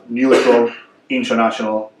have neutral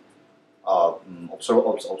international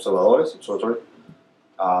observatory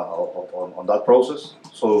on that process.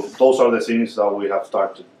 So those are the things that we have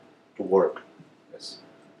started to work. Yes.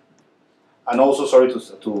 And also, sorry to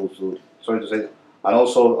say, and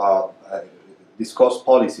also discuss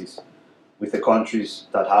policies with the countries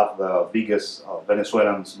that have the biggest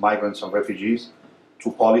Venezuelan migrants and refugees,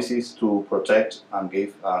 to policies to protect and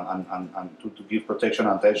give to give protection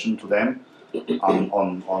and attention to them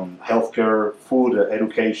on healthcare, food,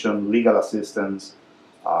 education, legal assistance,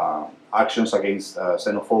 actions against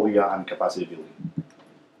xenophobia and capacity building.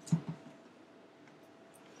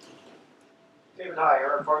 David, hi.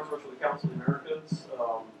 Eric Barnes, works for the Council of the Americans.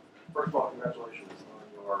 First of all, congratulations on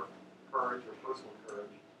your courage, your personal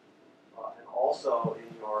courage, and also in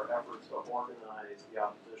your efforts to organize the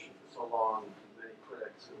opposition. For so long, many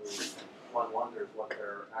critics who one wonders what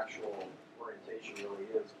their actual orientation really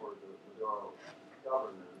is toward the Maduro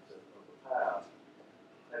government of the past,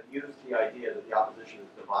 have used the idea that the opposition is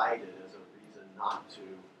divided as a reason not to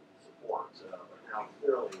support. But now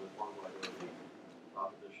clearly with Juan Guaido, the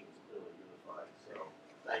opposition is clearly unified. So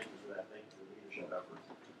thank you for that. Thank you for the leadership efforts.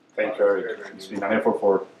 Thank you, Eric. It's been an effort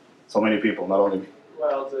for so many people, not only me.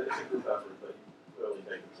 Well, it's a group effort, but you've clearly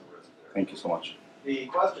taken some risk there. Thank you so much. The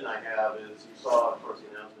question I have is, you saw, of course, the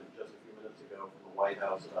announcement just a few minutes ago from the White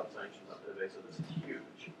House about sanctions on Venezuela. This is huge.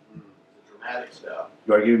 It's a dramatic step.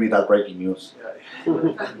 You are giving me that breaking news. Yeah,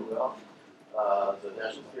 well, the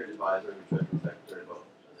National Security Advisor and Treasury Secretary both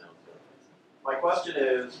announced it. My question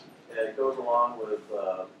is, and it goes along with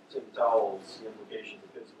Tim Towell's implications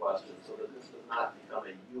of his question, so that this does not become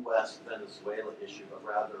a U.S.-Venezuela issue, but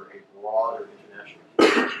rather a broader international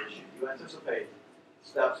issue. Do you anticipate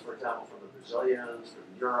steps, for example, from the Brazilians, from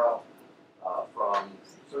Europe, from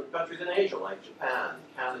certain countries in Asia like Japan,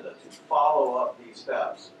 Canada, to follow up these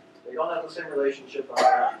steps? They don't have the same relationship on the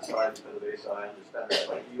American side to PDVSA, I understand that,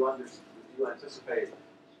 but do you anticipate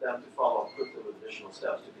them to follow up quickly with additional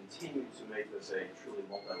steps to continue to make this a truly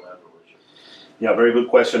multilateral issue? Yeah, very good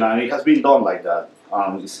question, and it has been done like that.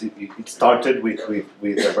 It started with the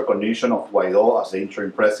recognition of Guaido as the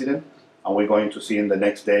interim president, and we're going to see in the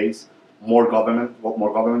next days more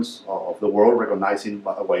governments of the world recognizing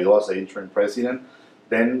Guaido as the interim president.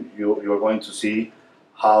 Then you're going to see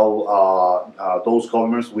how those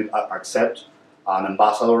governments will accept an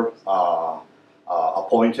ambassador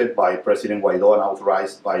appointed by President Guaido and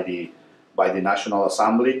authorized by the National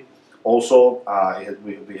Assembly. Also,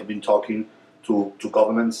 we have been talking to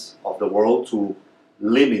governments of the world to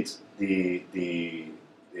limit the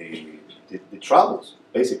travels,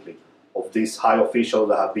 basically, of these high officials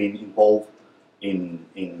that have been involved in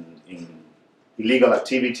illegal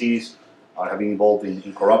activities, have been involved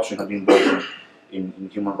in corruption, have been involved in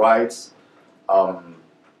human rights. I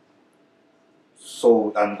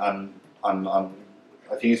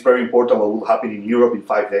think it's very important what will happen in Europe in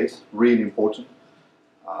 5 days, really important.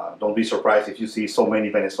 Don't be surprised if you see so many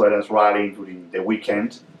Venezuelans rallying during the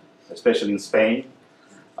weekend, especially in Spain.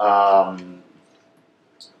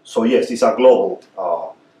 So yes, it's a global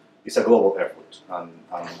effort, and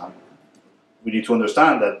we need to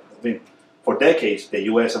understand that, I mean, for decades the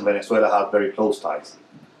U.S. and Venezuela had very close ties,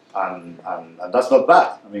 and that's not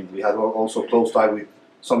bad. I mean, we had also close ties with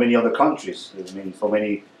so many other countries. I mean, so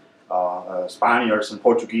many Spaniards and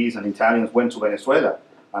Portuguese and Italians went to Venezuela,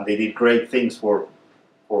 and they did great things for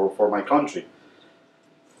my country.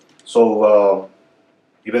 So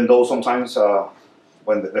even though sometimes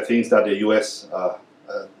when the things that the U.S.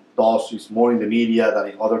 does is more in the media than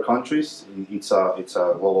in other countries, it's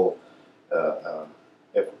a global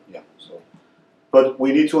effort. Yeah. So, but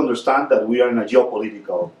we need to understand that we are in a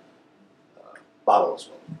geopolitical battle as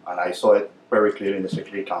well, and I saw it very clearly in the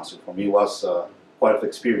Security Council. For me, it was quite an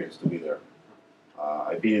experience to be there.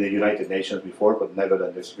 I've been in the United Nations before, but never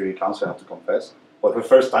in the Security Council, I have to confess. But the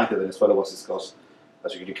first time that Venezuela was discussed at the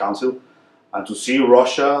Security Council, and to see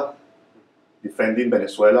Russia defending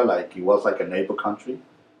Venezuela like it was like a neighbor country,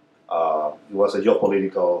 it was a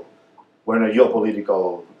geopolitical, we're in a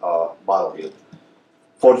geopolitical battlefield.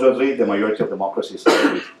 Fortunately, the majority of democracies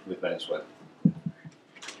are with Venezuela.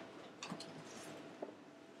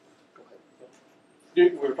 We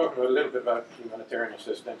were talking a little bit about humanitarian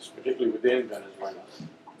assistance, particularly within Venezuela.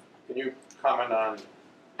 Can you comment on the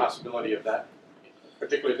possibility of that,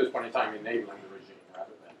 particularly at this point in time, enabling the regime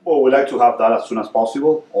rather than? Well, we'd like to have that as soon as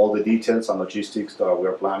possible. All the details and logistics that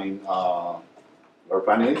we're planning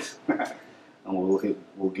it, and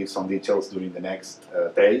we'll give some details during the next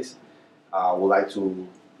days. We'd like to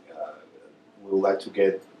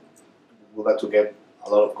get a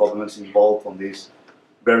lot of governments involved on this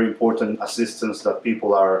very important assistance that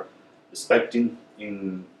people are expecting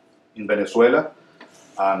in Venezuela,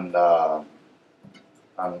 and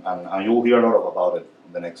you'll hear a lot about it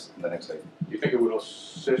in the next day. Do you think it will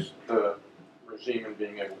assist the regime in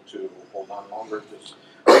being able to hold on longer?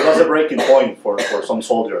 That's a breaking point for some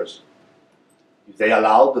soldiers. If they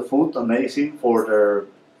allow the food and medicine for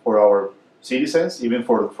our citizens, even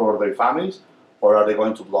for their families, or are they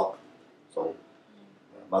going to block? So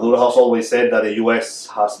Maduro has always said that the U.S.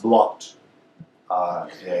 has blocked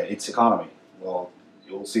its economy. Well,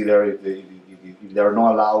 you'll see there if they are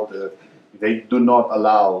not allowed, if they do not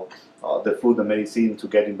allow the food and medicine to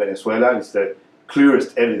get in Venezuela, it's the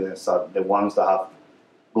clearest evidence that the ones that have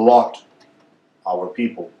blocked our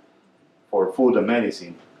people for food and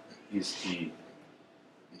medicine is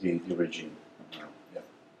the regime. Yeah.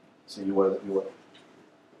 So you were.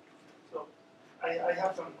 So I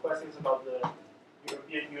have some questions about the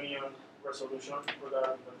European Union resolution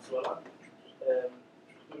regarding Venezuela.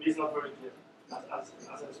 To me, it's not very clear.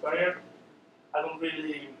 As a Spaniard, I don't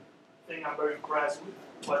really think I'm very impressed with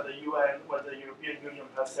what the UN, what the European Union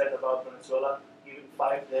has said about Venezuela, given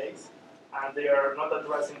 5 days and they are not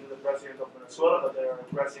addressing to the president of Venezuela, but they are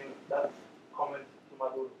addressing that comment to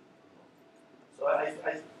Maduro. So I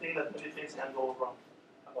think that many things can go wrong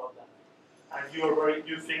about that. And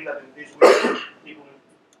you think that in this way, people,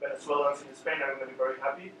 Venezuelans in Spain are going to be very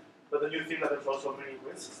happy, but then you think that there's also many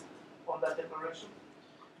risks on that declaration?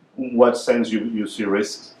 In what sense you see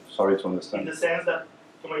risks? Sorry to In understand. the sense that,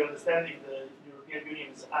 to my understanding, the European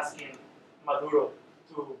Union is asking Maduro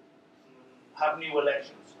to have new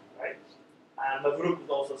elections, right? And Maduro could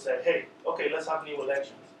also say, hey, okay, let's have new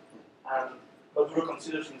elections. And Maduro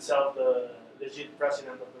considers himself the legit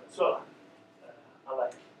president of Venezuela,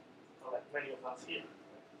 unlike many of us here.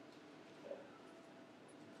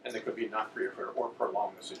 And they could be not free or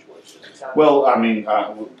prolong the situation. Exactly. Well, I mean,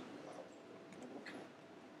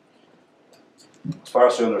 as far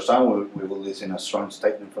as I understand, we will listen a strong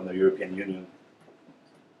statement from the European Union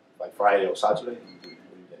by Friday or Saturday during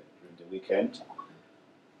the weekend.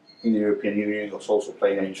 In the European Union was also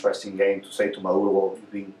playing an interesting game to say to Maduro, well,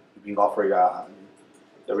 you've been offering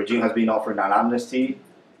the regime has been offering an amnesty.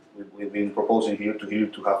 We've been proposing here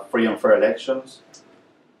to have free and fair elections.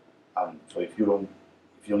 So if you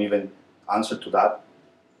don't even answer to that,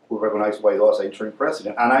 who recognize Guaido as an interim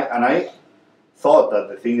president? And I thought that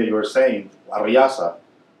the thing that you were saying, Arriaza,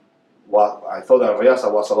 I thought that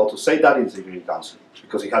Arriaza was about to say that in the Security Council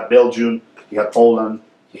because he had Belgium, he had Poland,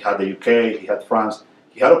 he had the UK, he had France.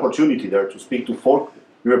 He had opportunity there to speak to 4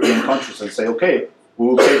 European countries and say, okay, we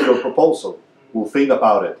will take your proposal, we'll think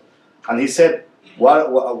about it. And he said, why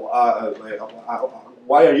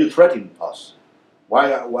are you threatening us?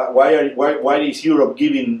 Why is Europe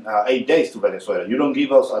giving 8 days to Venezuela? You don't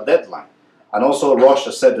give us a deadline. And also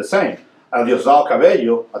Russia said the same. And Diosdado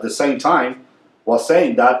Cabello, at the same time, was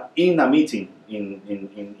saying that in a meeting,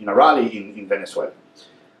 in a rally in Venezuela.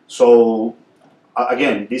 So,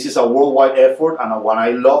 again, this is a worldwide effort, and what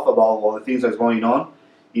I love about all the things that's going on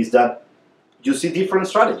is that you see different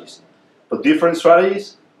strategies, but different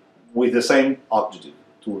strategies with the same objective,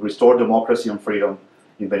 to restore democracy and freedom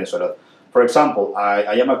in Venezuela. For example,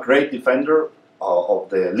 I am a great defender of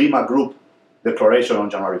the Lima Group declaration on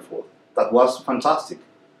January 4th. That was fantastic.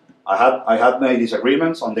 I had my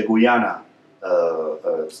disagreements on the Guyana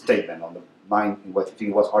statement, on the 9, I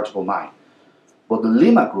think it was Article 9. But the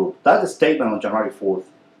Lima Group, that statement on January 4th,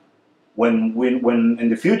 when in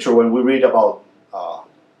the future, when we read about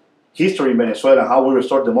history in Venezuela and how we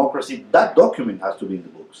restore democracy, that document has to be in the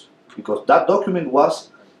books. Because that document was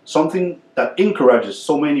something that encourages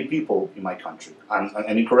so many people in my country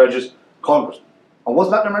and encourages Congress. And was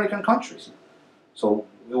Latin American countries. So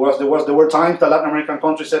there were times that Latin American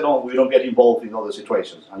countries said, no, we don't get involved in other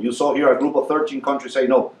situations. And you saw here a group of 13 countries say,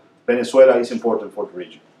 no, Venezuela is important for the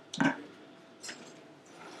region. I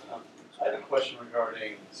had a question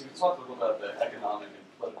regarding, so you talked a little about the economic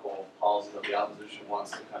and political policies that the opposition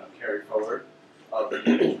wants to kind of carry forward of the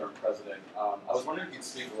term president. I was wondering if you could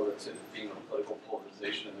speak a little bit to the theme of political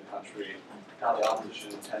polarization in the country, how the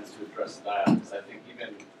opposition intends to address that, because I think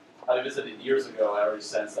even, I visited years ago, I already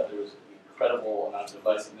sensed that there was an incredible amount of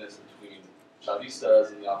divisiveness between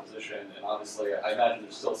Chavistas and the opposition, and obviously I imagine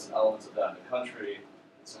there's still some elements of that in the country,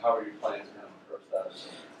 so how are you planning to kind of approach that?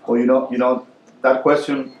 Well, you know, that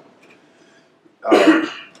question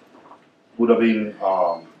would have been,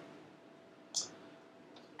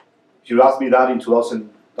 if you asked me that in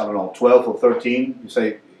 2012 or 13, you say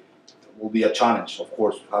it will be a challenge, of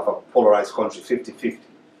course, to have a polarized country, 50-50.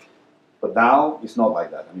 But now it's not like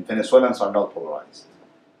that. I mean, Venezuelans are not polarized.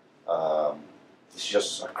 It's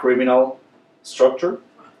just a criminal structure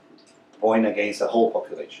going against the whole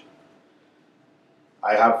population.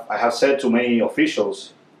 I have said to many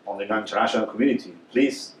officials on the international community,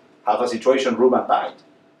 please have a situation room at night,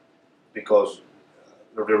 because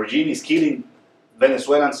the regime is killing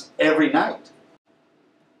Venezuelans every night.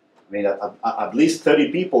 I mean, at least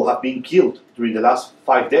 30 people have been killed during the last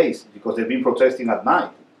 5 days because they've been protesting at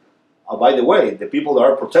night. By the way, the people that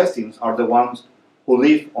are protesting are the ones who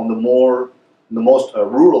live on the most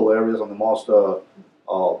rural areas, on the most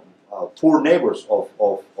poor neighbors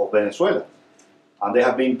of Venezuela. And they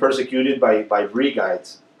have been persecuted by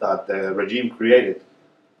brigades that the regime created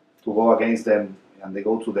to go against them, and they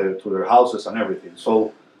go to their houses and everything.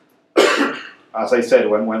 So, as I said,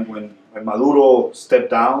 when Maduro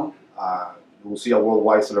stepped down, you will see a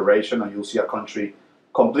worldwide celebration, and you'll see a country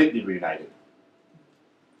completely reunited.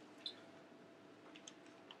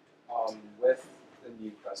 With the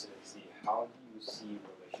new presidency, how do you see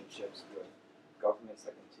relationships with governments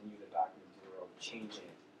that continue to back Maduro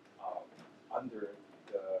changing under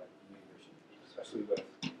the new regime, especially with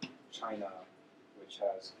China, which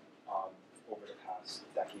has over the past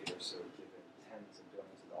decade or so given tens of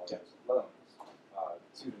billions of loans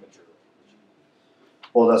to the Maduro regime?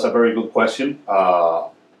 Well, that's a very good question. The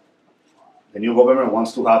new government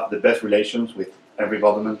wants to have the best relations with every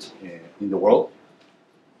government in the world.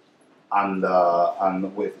 And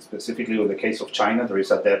with specifically with the case of China, there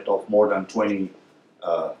is a debt of more than 20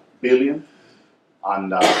 billion.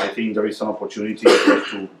 And I think there is an opportunity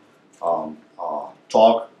to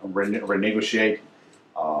talk and renegotiate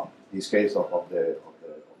this case of the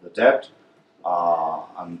debt.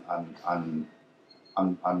 And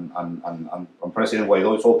President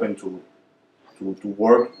Guaido is open to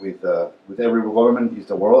work with every government in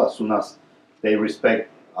the world as soon as they respect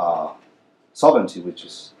sovereignty, which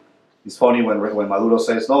is it's funny when Maduro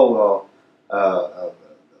says no,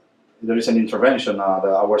 there is an intervention,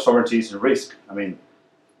 our sovereignty is in risk. I mean,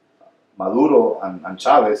 Maduro and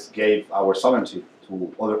Chavez gave our sovereignty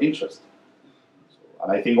to other interests.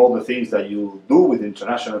 And I think all the things that you do with the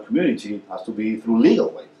international community has to be through legal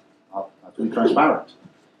ways, has to be transparent.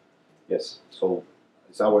 Yes, so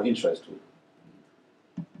it's our interest too.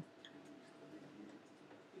 If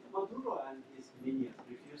Maduro and his minions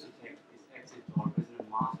refuse to take his exit or President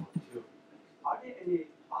Maduro too, are there any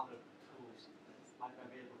other tools that might be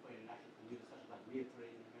available for international community, such as like military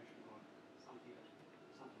intervention or something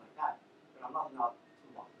like that? But I'm not too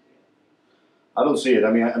much here. I don't see it. I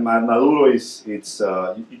mean, Maduro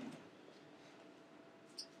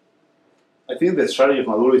I think the strategy of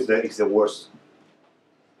Maduro is the worst.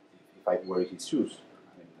 If I were his shoes,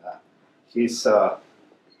 I mean,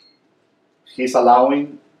 he's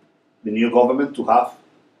allowing the new government to have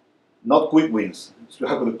not quick wins. You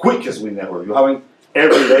have the quickest win ever. You're having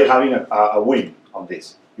every day having a win on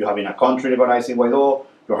this. You're having a country recognizing Guaido.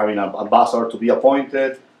 You're having an ambassador to be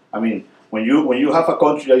appointed. I mean, when you have a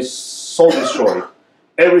country that is so destroyed,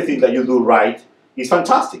 everything that you do right is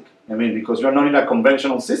fantastic. I mean, because you're not in a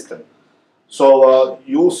conventional system. So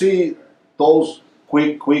you'll see those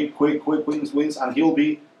quick wins, and he'll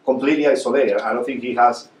be completely isolated. I don't think he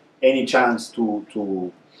has any chance to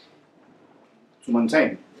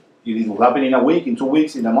maintain. It will happen in a week, in 2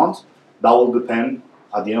 weeks, in a month. That will depend,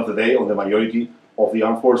 at the end of the day, on the majority of the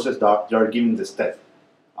armed forces that they are giving the step.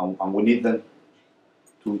 And we need them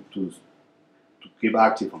to keep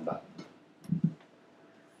active on that.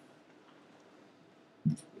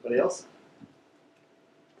 Anybody else? Is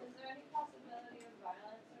there any possibility of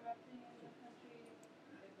violence erupting in the country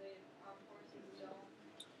if the armed forces don't?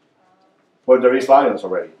 Well, there is violence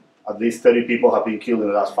already. At least 30 people have been killed in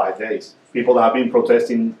the last 5 days. People that have been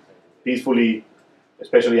protesting peacefully,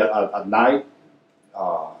 especially at night.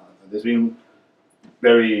 There's been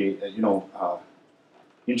very,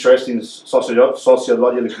 interesting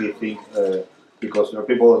sociologically thing because there are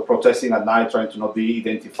people protesting at night trying to not be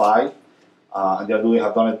identified, and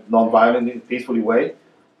have done it non-violently, peacefully way,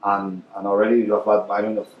 and already you have had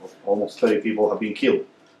violence of almost 30 people have been killed.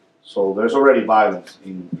 So there's already violence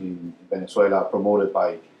in Venezuela promoted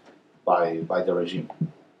by the regime.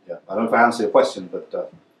 Yeah, I don't know if I answer your question, but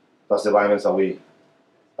that's the violence that we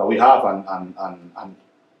have, and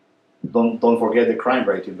don't forget the crime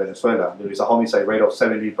rate in Venezuela. There is a homicide rate of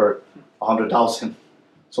 70 per 100,000.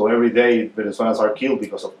 So every day Venezuelans are killed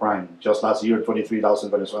because of crime. Just last year, 23,000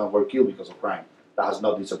 Venezuelans were killed because of crime. That has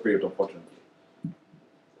not disappeared, unfortunately.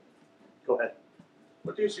 Go ahead.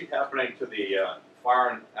 What do you see happening to the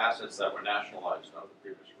foreign assets that were nationalized under the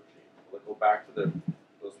previous regime? Will it go back to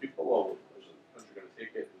those people, or is the country going to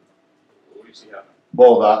take it? What do you see happening?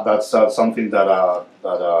 Well, that's something that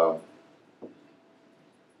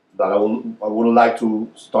I wouldn't like to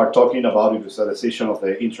start talking about. It is a decision of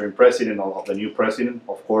the interim president, of the new president.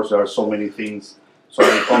 Of course, there are so many things, so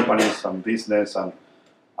many companies and business and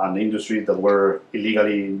industries that were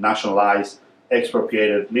illegally nationalized,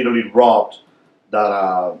 expropriated, literally robbed,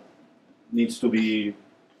 that needs to be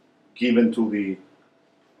given to the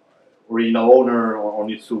original owner, or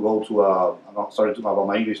needs to go to a, I'm sorry about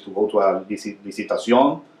my English, to go to a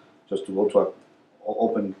licitación, just to go to an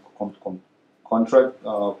open contract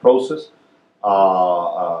process,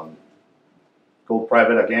 go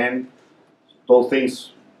private again. Those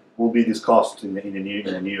things will be discussed in the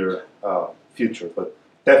near future. But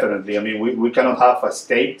definitely, I mean, we cannot have a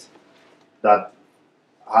state that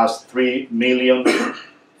has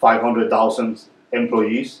 3,500,000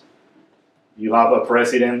 employees. You have a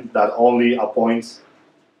president that only appoints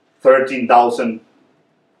 13,000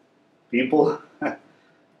 people.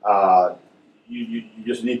 You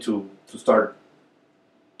just need to start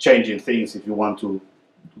changing things if you want to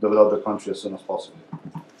develop the country as soon as possible.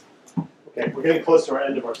 Okay, we're getting close to our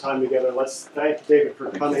end of our time together. Let's thank David for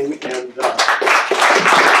coming and